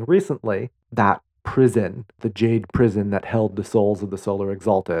the setting recently, that prison, the Jade Prison that held the souls of the Solar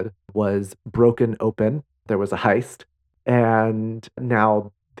Exalted, was broken open. There was a heist, and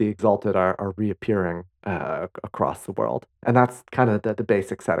now the Exalted are reappearing across the world. And that's kind of the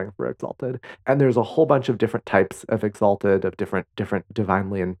basic setting for Exalted. And there's a whole bunch of different types of Exalted, of different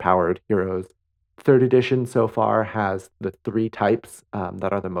divinely empowered heroes. Third edition so far has the three types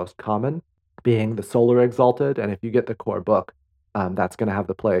that are the most common, being the Solar Exalted. And if you get the core book, that's going to have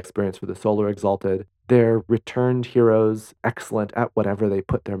the play experience for the Solar Exalted. They're returned heroes, excellent at whatever they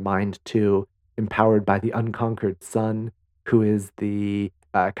put their mind to, empowered by the unconquered sun, who is the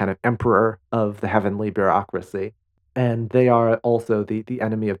kind of emperor of the heavenly bureaucracy. And they are also the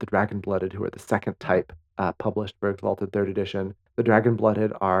enemy of the Dragon-Blooded, who are the second type published for Exalted 3rd edition. The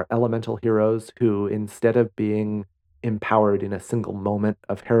Dragon-Blooded are elemental heroes who, instead of being empowered in a single moment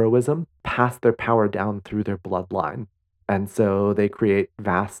of heroism, pass their power down through their bloodline. And so they create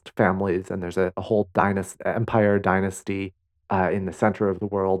vast families, and there's a whole empire dynasty in the center of the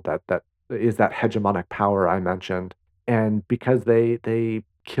world that is that hegemonic power I mentioned. And because they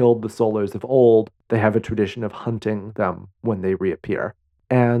killed the Solars of old, they have a tradition of hunting them when they reappear.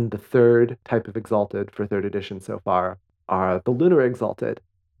 And the third type of Exalted for 3rd edition so far are the Lunar Exalted.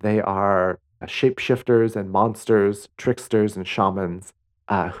 They are shapeshifters and monsters, tricksters and shamans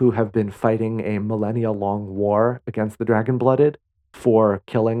who have been fighting a millennia-long war against the Dragon-Blooded for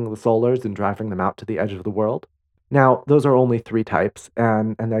killing the Solars and driving them out to the edge of the world. Now, those are only three types,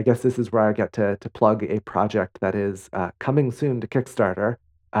 and I guess this is where I get to plug a project that is coming soon to Kickstarter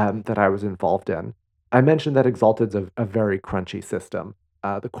that I was involved in. I mentioned that Exalted's a very crunchy system.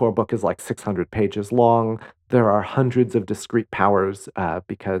 The core book is like 600 pages long. There are hundreds of discrete powers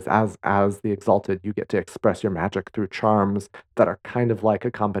because as the Exalted, you get to express your magic through charms that are kind of like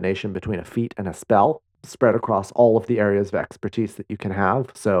a combination between a feat and a spell, spread across all of the areas of expertise that you can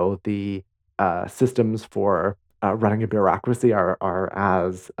have. So the systems for running a bureaucracy are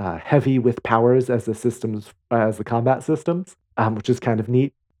as heavy with powers as the combat systems, which is kind of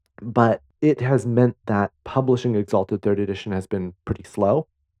neat. But it has meant that publishing Exalted 3rd edition has been pretty slow,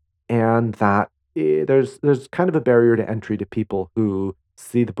 and that there's kind of a barrier to entry to people who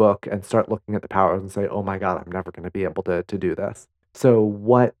see the book and start looking at the powers and say, oh my god, I'm never going to be able to do this. So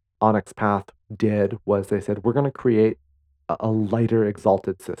what Onyx Path did was they said, we're going to create a lighter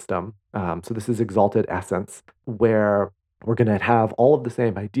Exalted system. So this is Exalted Essence, where we're going to have all of the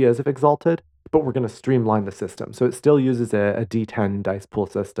same ideas of Exalted, but we're going to streamline the system. So it still uses a D10 dice pool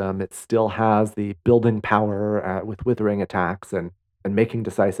system. It still has the building power with withering attacks and making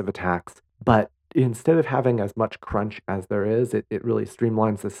decisive attacks. But instead of having as much crunch as there is, it really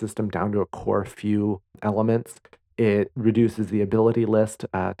streamlines the system down to a core few elements. It reduces the ability list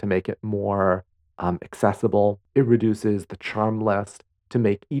to make it more accessible. It reduces the charm list to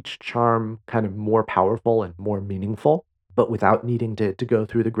make each charm kind of more powerful and more meaningful, but without needing to go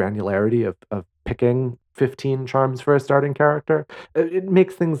through the granularity of picking 15 charms for a starting character. It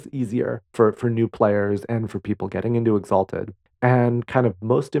makes things easier for new players and for people getting into Exalted. And kind of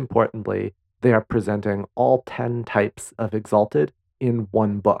most importantly, they are presenting all 10 types of Exalted in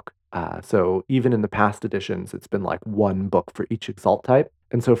one book. So even in the past editions, it's been like one book for each Exalt type.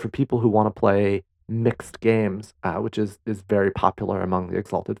 And so for people who want to play mixed games, which is very popular among the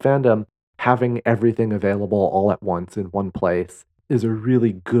Exalted fandom, having everything available all at once in one place is a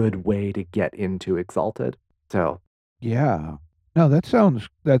really good way to get into Exalted. So Yeah. No, that sounds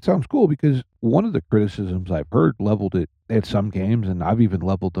cool because one of the criticisms I've heard leveled at some games, and I've even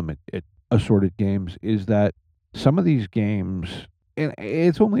leveled them at assorted games, is that some of these games, and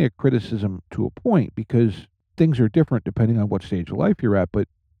it's only a criticism to a point because things are different depending on what stage of life you're at, but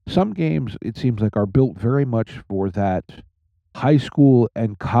some games it seems like are built very much for that high school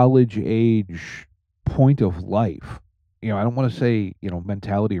and college age point of life. I don't want to say,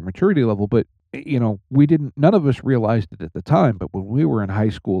 mentality or maturity level, but none of us realized it at the time, but when we were in high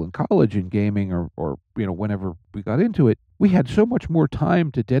school and college and gaming or whenever we got into it, we had so much more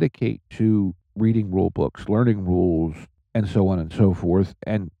time to dedicate to reading rule books, learning rules, and so on and so forth.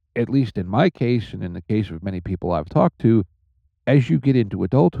 And at least in my case, and in the case of many people I've talked to, as you get into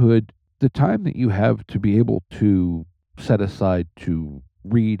adulthood, the time that you have to be able to set aside to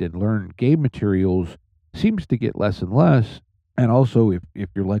read and learn game materials seems to get less and less. And also, if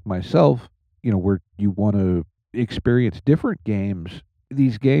you're like myself, where you want to experience different games,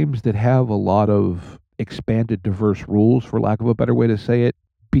 these games that have a lot of expanded, diverse rules, for lack of a better way to say it,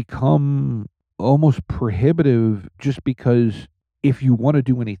 become almost prohibitive just because if you want to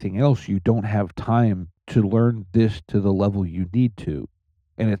do anything else, you don't have time to learn this to the level you need to.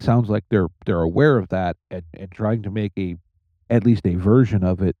 And it sounds like they're aware of that and trying to make at least a version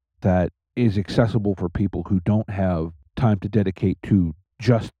of it that is accessible for people who don't have time to dedicate to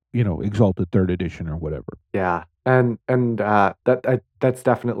just Exalted Third Edition or whatever. yeah, that's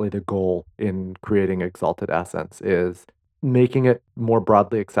definitely the goal in creating Exalted Essence is making it more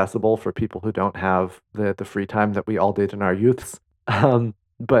broadly accessible for people who don't have the free time that we all did in our youths,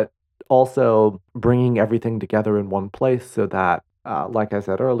 but also bringing everything together in one place so that, like I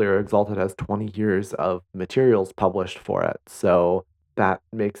said earlier, Exalted has 20 years of materials published for it. So that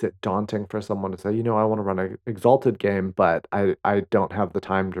makes it daunting for someone to say, I want to run an Exalted game, but I don't have the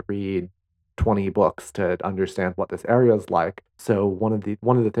time to read 20 books to understand what this area is like. So one of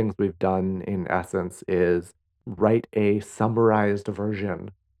the things we've done in Essence is write a summarized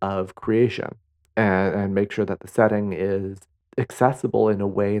version of creation and make sure that the setting is accessible in a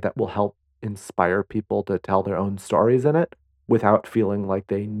way that will help inspire people to tell their own stories in it without feeling like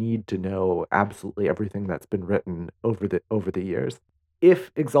they need to know absolutely everything that's been written over the years.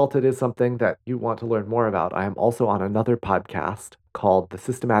 If Exalted is something that you want to learn more about, I am also on another podcast called The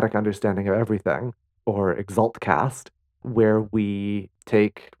Systematic Understanding of Everything, or Exaltcast, where we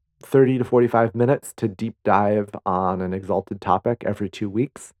take 30 to 45 minutes to deep dive on an Exalted topic every 2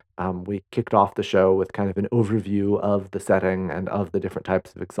 weeks. We kicked off the show with kind of an overview of the setting and of the different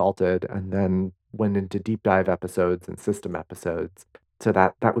types of Exalted, and then went into deep dive episodes and system episodes. So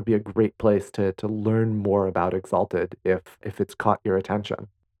that would be a great place to learn more about Exalted if it's caught your attention.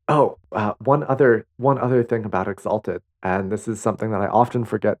 Oh, one other thing about Exalted, and this is something that I often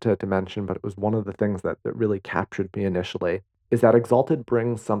forget to mention, but it was one of the things that really captured me initially, is that Exalted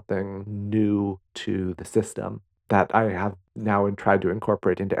brings something new to the system that I have now tried to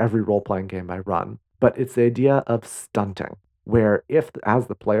incorporate into every role-playing game I run. But it's the idea of stunting, where if, as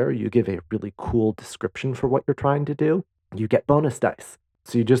the player, you give a really cool description for what you're trying to do, you get bonus dice.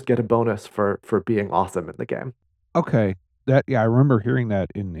 So you just get a bonus for being awesome in the game. Okay. I remember hearing that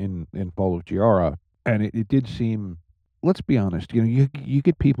in Fall of Giara, and it did seem, let's be honest, you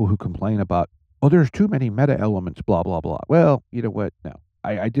get people who complain about, oh, there's too many meta elements, blah, blah, blah. Well, you know what? No,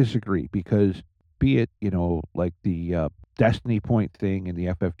 I disagree because be it, like the Destiny Point thing in the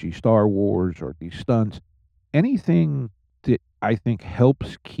FFG Star Wars or these stunts, anything that I think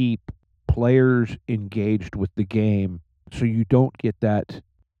helps keep players engaged with the game so you don't get that,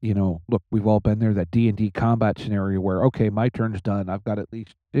 look, we've all been there, that D&D combat scenario where, okay, my turn's done. I've got at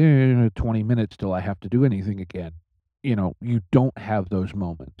least 20 minutes till I have to do anything again. You don't have those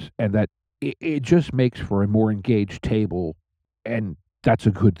moments. And that it just makes for a more engaged table. And that's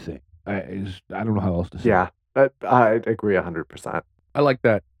a good thing. I don't know how else to say Yeah, I agree 100%. I like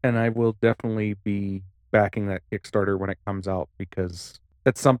that, and I will definitely be backing that Kickstarter when it comes out because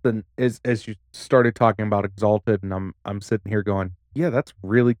that's something. As you started talking about Exalted, and I'm sitting here going, yeah, that's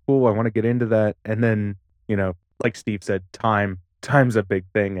really cool. I want to get into that, and then like Steve said, time's a big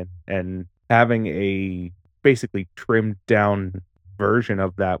thing, and having a basically trimmed down version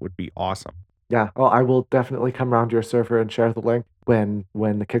of that would be awesome. Yeah, well, I will definitely come around to your server and share the link when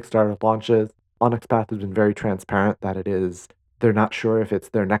the Kickstarter launches. Onyx Path has been very transparent that it is They're not sure if it's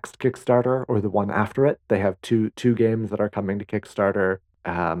their next Kickstarter or the one after it. They have two games that are coming to Kickstarter.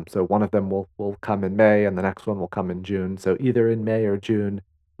 So one of them will come in May, and the next one will come in June. So either in May or June,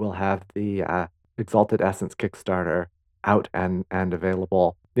 we'll have the Exalted Essence Kickstarter out and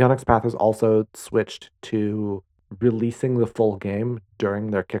available. The Onyx Path has also switched to releasing the full game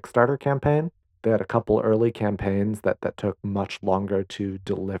during their Kickstarter campaign. They had a couple early campaigns that took much longer to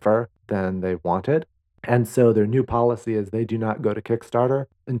deliver than they wanted. And so their new policy is they do not go to Kickstarter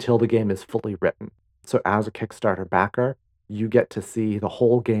until the game is fully written. So as a Kickstarter backer, you get to see the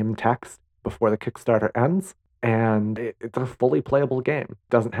whole game text before the Kickstarter ends, and it's a fully playable game. It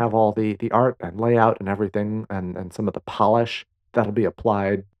doesn't have all the art and layout and everything and some of the polish that'll be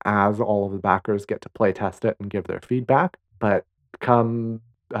applied as all of the backers get to play test it and give their feedback. But come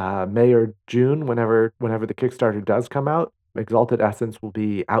May or June, whenever the Kickstarter does come out, Exalted Essence will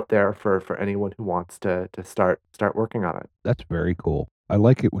be out there for anyone who wants to start working on it. That's very cool. I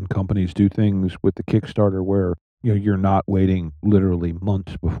like it when companies do things with the Kickstarter where you're not waiting literally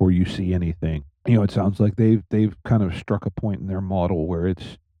months before you see anything. It sounds like they've kind of struck a point in their model where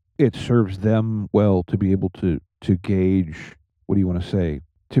it serves them well to be able to gauge, what do you want to say,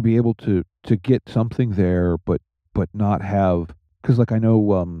 to be able to get something there, but not have, because like I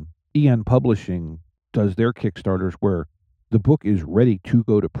know EN Publishing does their Kickstarters where the book is ready to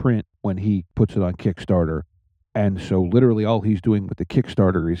go to print when he puts it on Kickstarter. And so literally all he's doing with the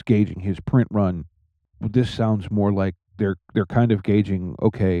Kickstarter is gauging his print run. This sounds more like they're kind of gauging,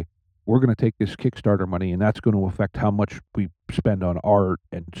 okay, we're going to take this Kickstarter money and that's going to affect how much we spend on art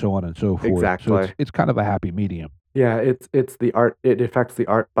and so on and so forth. Exactly. So it's kind of a happy medium. Yeah, it's the art. It affects the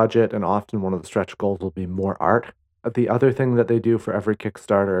art budget, and often one of the stretch goals will be more art. The other thing that they do for every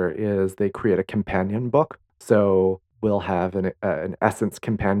Kickstarter is they create a companion book. So we'll have an Essence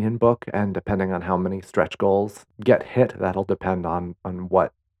companion book, and depending on how many stretch goals get hit, that'll depend on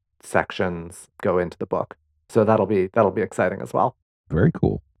what sections go into the book. So that'll be exciting as well. Very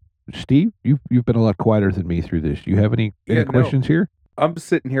cool. Steve, you've been a lot quieter than me through this. Do you have any questions here? I'm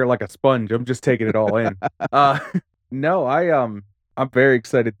sitting here like a sponge. I'm just taking it all in. No, I'm very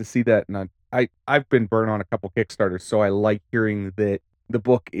excited to see that, and I've been burned on a couple Kickstarters, so I like hearing that the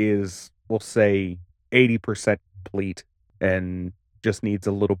book is, we'll say, 80% complete and just needs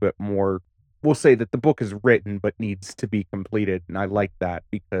a little bit more. We'll say that the book is written but needs to be completed, and I like that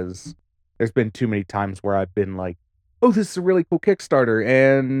because there's been too many times where I've been like, oh, this is a really cool Kickstarter,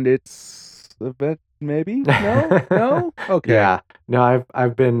 and it's a bit maybe no okay. Yeah, no,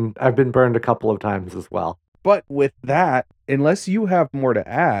 I've been burned a couple of times as well. But with that, unless you have more to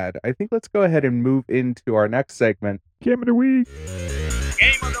add, I think let's go ahead and move into our next segment. Game of the week.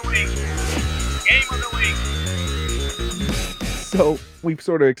 Game of the week. Game of the week. So we've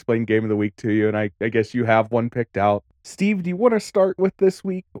sort of explained Game of the Week to you, and I guess you have one picked out. Steve, do you want to start with this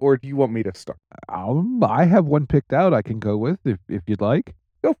week, or do you want me to start? I have one picked out I can go with if you'd like.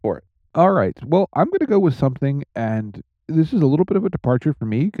 Go for it. All right. Well, I'm going to go with something, and this is a little bit of a departure for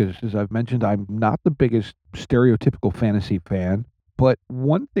me because, as I've mentioned, I'm not the biggest stereotypical fantasy fan. But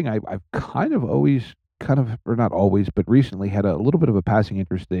one thing I've kind of always, or not always, but recently had a little bit of a passing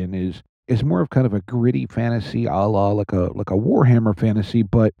interest in is more of kind of a gritty fantasy, a la like a Warhammer fantasy.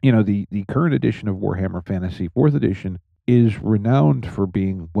 But the current edition of Warhammer Fantasy, 4th edition, is renowned for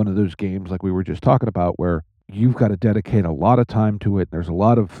being one of those games like we were just talking about, where you've got to dedicate a lot of time to it. There's a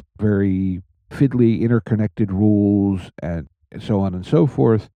lot of very fiddly interconnected rules and so on and so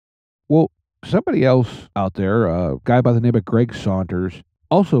forth. Well, somebody else out there, a guy by the name of Greg Saunders,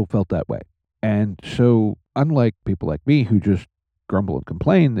 also felt that way. And so, unlike people like me who just grumble and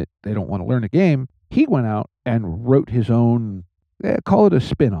complain that they don't want to learn a game, he went out and wrote his own, call it a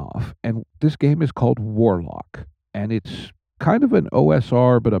spin-off. And this game is called Warlock. And it's kind of an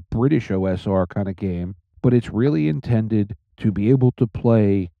OSR, but a British OSR kind of game. But it's really intended to be able to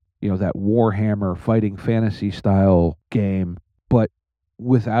play, that Warhammer fighting fantasy style game, but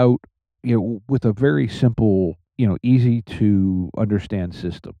without, with a very simple, easy to understand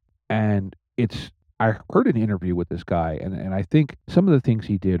system. And I heard an interview with this guy, and I think some of the things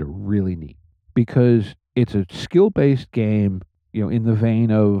he did are really neat because it's a skill-based game, in the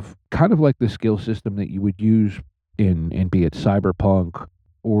vein of kind of like the skill system that you would use in be it Cyberpunk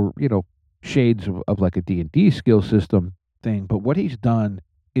or, shades of like a D&D skill system thing. But what he's done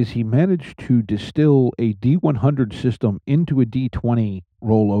is he managed to distill a D100 system into a D20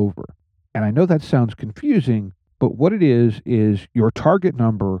 rollover. And I know that sounds confusing, but what it is your target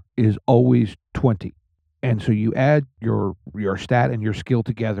number is always 20. And so you add your stat and your skill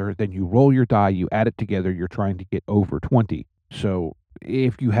together, then you roll your die, you add it together, you're trying to get over 20. So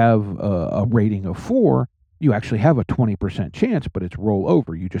if you have a rating of 4, you actually have a 20% chance, but it's roll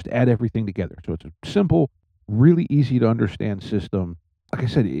over. You just add everything together. So it's a simple, really easy to understand system. Like I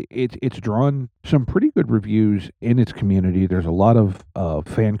said, it's drawn some pretty good reviews in its community. There's a lot of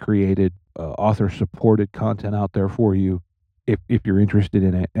fan created, author supported content out there for you if you're interested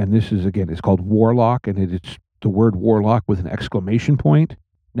in it. And this is, again, it's called Warlock, and it's the word Warlock with an exclamation point.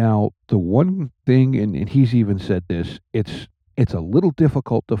 Now, the one thing, and he's even said this, it's a little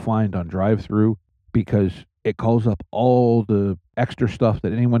difficult to find on drive-through because it calls up all the extra stuff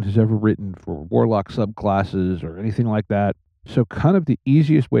that anyone has ever written for Warlock subclasses or anything like that. So kind of the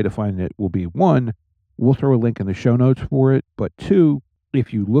easiest way to find it will be, one, we'll throw a link in the show notes for it, but two,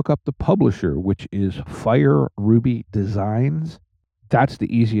 if you look up the publisher, which is Fire Ruby Designs, that's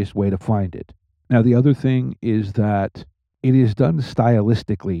the easiest way to find it. Now, the other thing is that it is done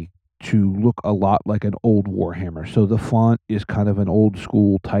stylistically to look a lot like an old Warhammer. So the font is kind of an old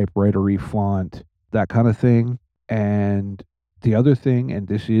school typewriter-y font, that kind of thing. And the other thing, and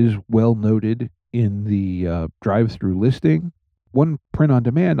this is well noted in the drive-through listing, one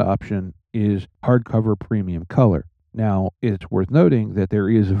print-on-demand option is hardcover premium color. Now, it's worth noting that there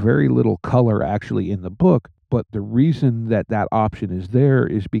is very little color actually in the book, but the reason that that option is there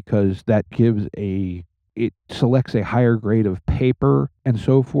is because that gives it selects a higher grade of paper and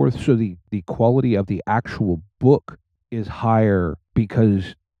so forth. So the quality of the actual book is higher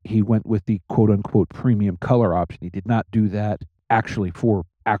because he went with the quote unquote premium color option. He did not do that actually for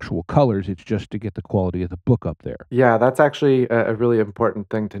actual colors. It's just to get the quality of the book up there. Yeah, that's actually a really important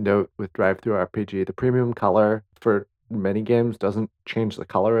thing to note with Drive-Thru RPG. The premium color for many games doesn't change the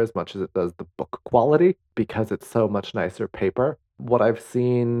color as much as it does the book quality because it's so much nicer paper. What I've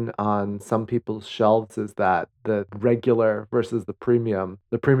seen on some people's shelves is that the regular versus the premium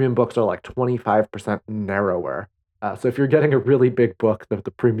books are like 25% narrower. So if you're getting a really big book, the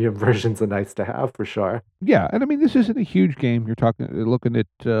premium version's a nice to have for sure. Yeah, and I mean, this isn't a huge game. You're looking at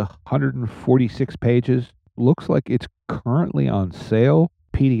 146 pages. Looks like it's currently on sale.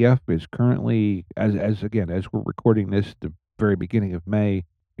 PDF is currently, as we're recording this, the very beginning of May,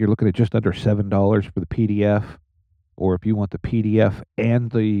 you're looking at just under $7 for the PDF. Or if you want the PDF and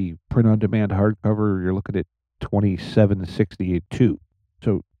the print-on-demand hardcover, you're looking at $27.68 too.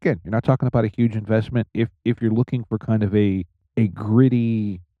 So again, you're not talking about a huge investment. If you're looking for kind of a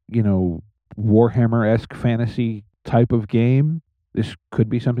gritty, Warhammer-esque fantasy type of game, this could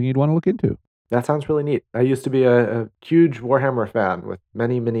be something you'd want to look into. That sounds really neat. I used to be a huge Warhammer fan with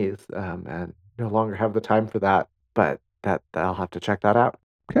many minis, and no longer have the time for that. But that I'll have to check that out.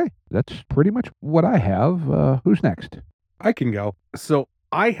 Okay, that's pretty much what I have. Who's next? I can go. So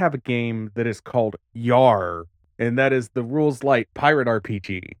I have a game that is called Yar, and that is the Rules Light Pirate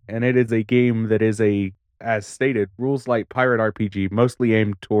RPG. And it is a game that is as stated, Rules Light Pirate RPG, mostly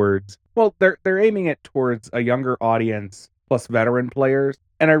aimed towards, well, they're aiming it towards a younger audience plus veteran players.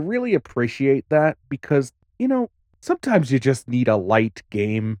 And I really appreciate that because, sometimes you just need a light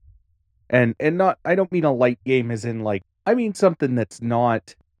game. And not, I don't mean a light game as in I mean something that's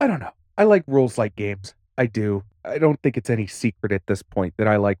not, I don't know. I like rules light games. I do. I don't think it's any secret at this point that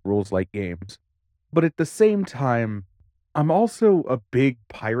I like rules light games. But at the same time, I'm also a big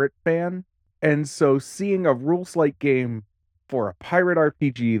pirate fan. And so seeing a rules light game for a pirate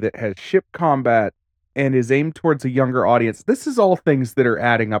RPG that has ship combat and is aimed towards a younger audience, this is all things that are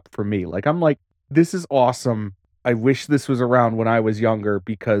adding up for me. I'm like, this is awesome. I wish this was around when I was younger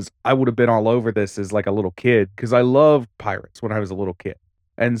because I would have been all over this as a little kid because I loved pirates when I was a little kid.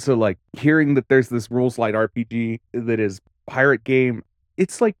 And so hearing that there's this rules light RPG that is pirate game,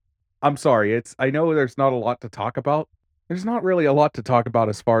 it's I'm sorry, I know there's not a lot to talk about. There's not really a lot to talk about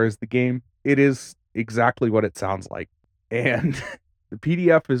as far as the game. It is exactly what it sounds like. And the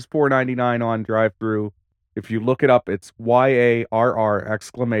PDF is $4.99 on drive-thru. If you look it up, it's YARR !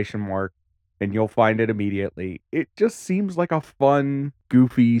 And you'll find it immediately. It just seems like a fun,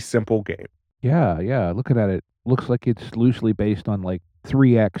 goofy, simple game. Yeah. Looking at it, looks like it's loosely based on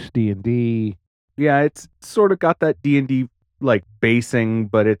 3X D&D. Yeah, it's sort of got that D&D basing,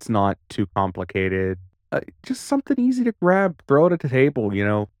 but it's not too complicated. Just something easy to grab, throw it at the table.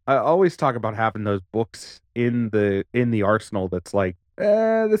 I always talk about having those books in the arsenal. That's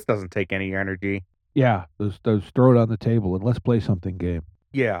this doesn't take any energy. Yeah, those throw it on the table and let's play something game.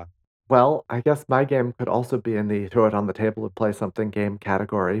 Yeah. Well, I guess my game could also be in the throw it on the table and play something game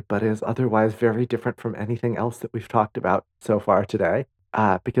category, but is otherwise very different from anything else that we've talked about so far today.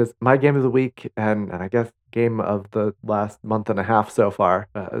 Because my game of the week, and I guess game of the last month and a half so far,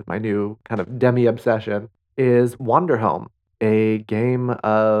 my new kind of demi-obsession, is Wanderhome, a game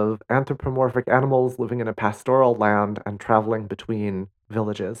of anthropomorphic animals living in a pastoral land and traveling between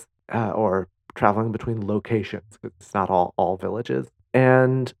villages, or traveling between locations, 'cause it's not all villages.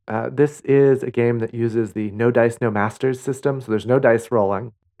 And this is a game that uses the no dice, no masters system. So there's no dice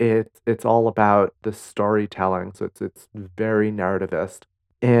rolling. It's all about the storytelling. So it's very narrativist,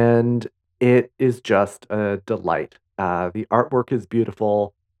 and it is just a delight. The artwork is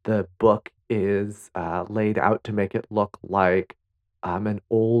beautiful. The book is laid out to make it look like an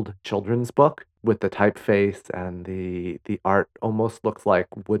old children's book with the typeface, and the art almost looks like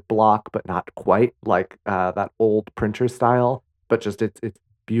woodblock, but not quite like that old printer style. But just it's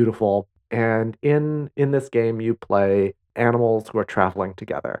beautiful. And in this game, you play animals who are traveling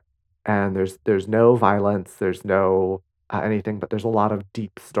together, and there's no violence, there's no anything, but there's a lot of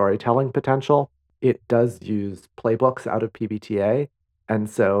deep storytelling potential. It does use playbooks out of PBTA, and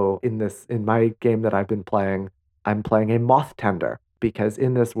so in my game that I've been playing, I'm playing a moth tender because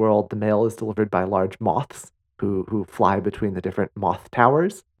in this world the mail is delivered by large moths who fly between the different moth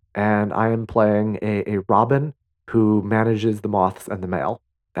towers, and I am playing a robin who manages the moths and the mail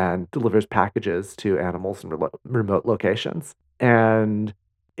and delivers packages to animals in remote locations. And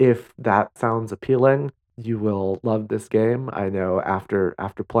if that sounds appealing, you will love this game. I know after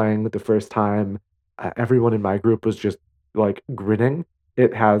playing it the first time, everyone in my group was just like grinning.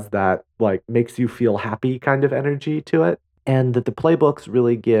 It has that like makes you feel happy kind of energy to it, and that the playbooks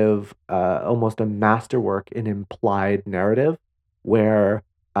really give almost a masterwork in implied narrative, where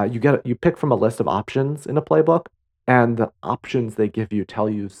you pick from a list of options in a playbook, and the options they give you tell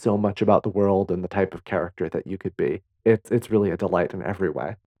you so much about the world and the type of character that you could be. It's really a delight in every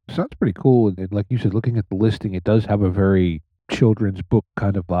way. Sounds pretty cool. And like you said, looking at the listing, it does have a very children's book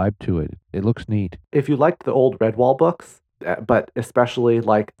kind of vibe to it. It looks neat. If you liked the old Redwall books, but especially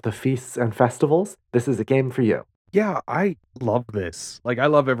like the feasts and festivals, this is a game for you. Yeah, I love this. Like, I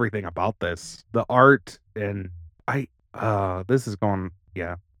love everything about this. The art, and this is going,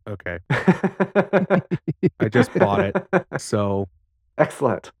 yeah, okay. I just bought it, so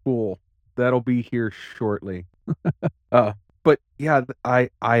Excellent. cool. That'll be here shortly. But yeah,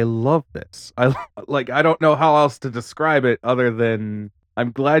 I love this. I don't know how else to describe it other than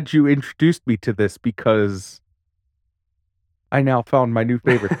I'm glad you introduced me to this because I now found my new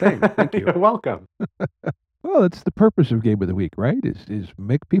favorite thing. Thank you. You're welcome. Well, it's the purpose of Game of the Week, right? Is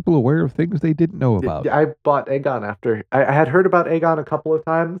make people aware of things they didn't know about. I bought Aegon after I had heard about Aegon a couple of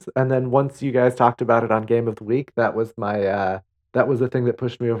times, and then once you guys talked about it on Game of the Week, that was that was the thing that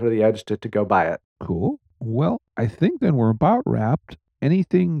pushed me over the edge to go buy it. Cool. Well, I think then we're about wrapped.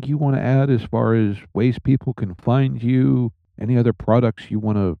 Anything you want to add as far as ways people can find you? Any other products you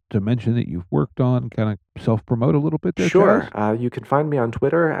want to mention that you've worked on? Kind of self-promote a little bit there, Sure. Chaz? You can find me on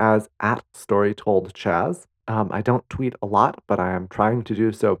Twitter as @StoryToldChaz. I don't tweet a lot, but I am trying to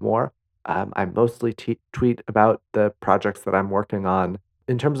do so more. I mostly tweet about the projects that I'm working on.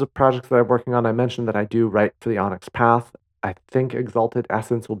 In terms of projects that I'm working on, I mentioned that I do write for the Onyx Path. I think Exalted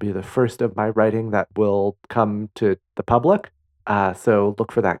Essence will be the first of my writing that will come to the public. So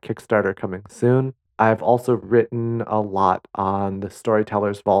look for that Kickstarter coming soon. I've also written a lot on the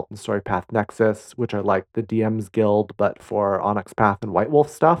Storyteller's Vault and Storypath Nexus, which are like the DM's Guild, but for Onyx Path and White Wolf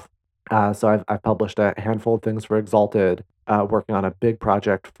stuff. So I've published a handful of things for Exalted, working on a big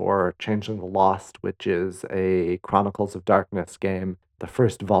project for Changeling the Lost, which is a Chronicles of Darkness game. The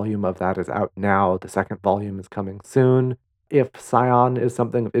first volume of that is out now. The second volume is coming soon. If Scion is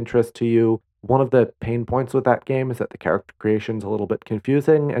something of interest to you, one of the pain points with that game is that the character creation is a little bit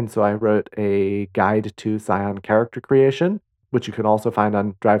confusing, and so I wrote a guide to Scion character creation, which you can also find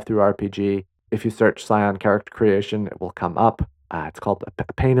on DriveThruRPG. If you search Scion character creation, it will come up. It's called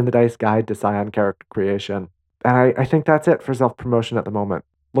A Pain in the Dice Guide to Scion Character Creation. And I think that's it for self-promotion at the moment.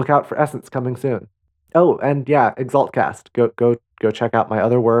 Look out for Essence coming soon. Oh, and yeah, Exaltcast. Go check out my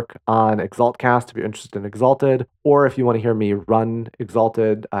other work on Exaltcast if you're interested in Exalted, or if you want to hear me run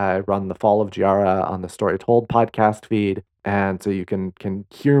Exalted, I run the Fall of Giara on the Story Told podcast feed, and so you can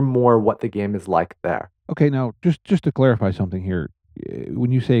hear more what the game is like there. Okay, now just to clarify something here,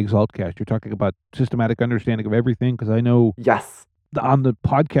 when you say Exaltcast, you're talking about systematic understanding of everything, because I know Yes. on the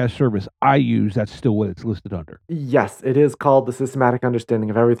podcast service I use, that's still what it's listed under. Yes, it is called The Systematic Understanding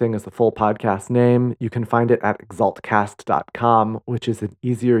of Everything is the full podcast name. You can find it at exaltcast.com, which is an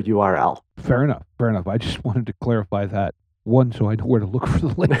easier URL. Fair enough. I just wanted to clarify that. One, so I know where to look for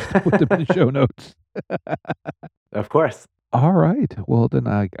the links to put them in the show notes. Of course. All right. Well, then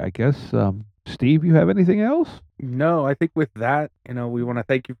I guess, Steve, you have anything else? No, I think with that, we want to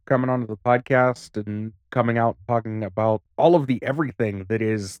thank you for coming onto the podcast and coming out talking about all of the everything that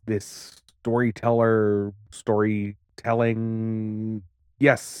is this storytelling.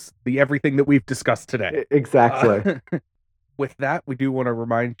 Yes, the everything that we've discussed today. Exactly. with that, we do want to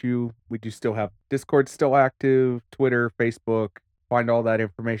remind you, we do still have Discord still active, Twitter, Facebook. Find all that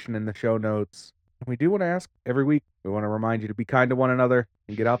information in the show notes. And we do want to ask every week, we want to remind you to be kind to one another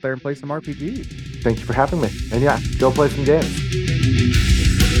and get out there and play some RPGs. Thank you for having me. And yeah, go play some games.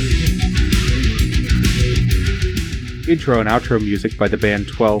 Intro and outro music by the band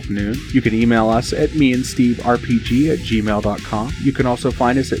 12 Noon. You can email us at meandsteverpg@gmail.com. You can also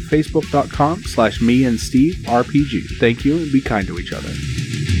find us at facebook.com/meandsteverpg. Thank you and be kind to each other.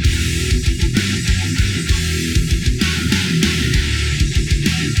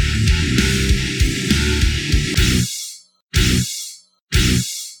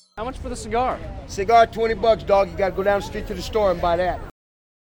 How much for the cigar? Cigar, $20, dog. You gotta go down the street to the store and buy that.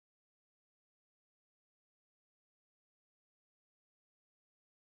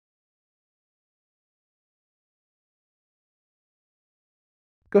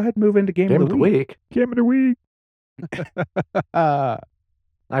 Go ahead and move into Game Game of the Week. Game of the week. I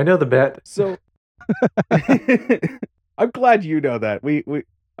know the bit. So, I'm glad you know that.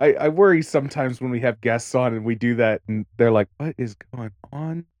 I worry sometimes when we have guests on and we do that and they're like, what is going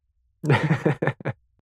on?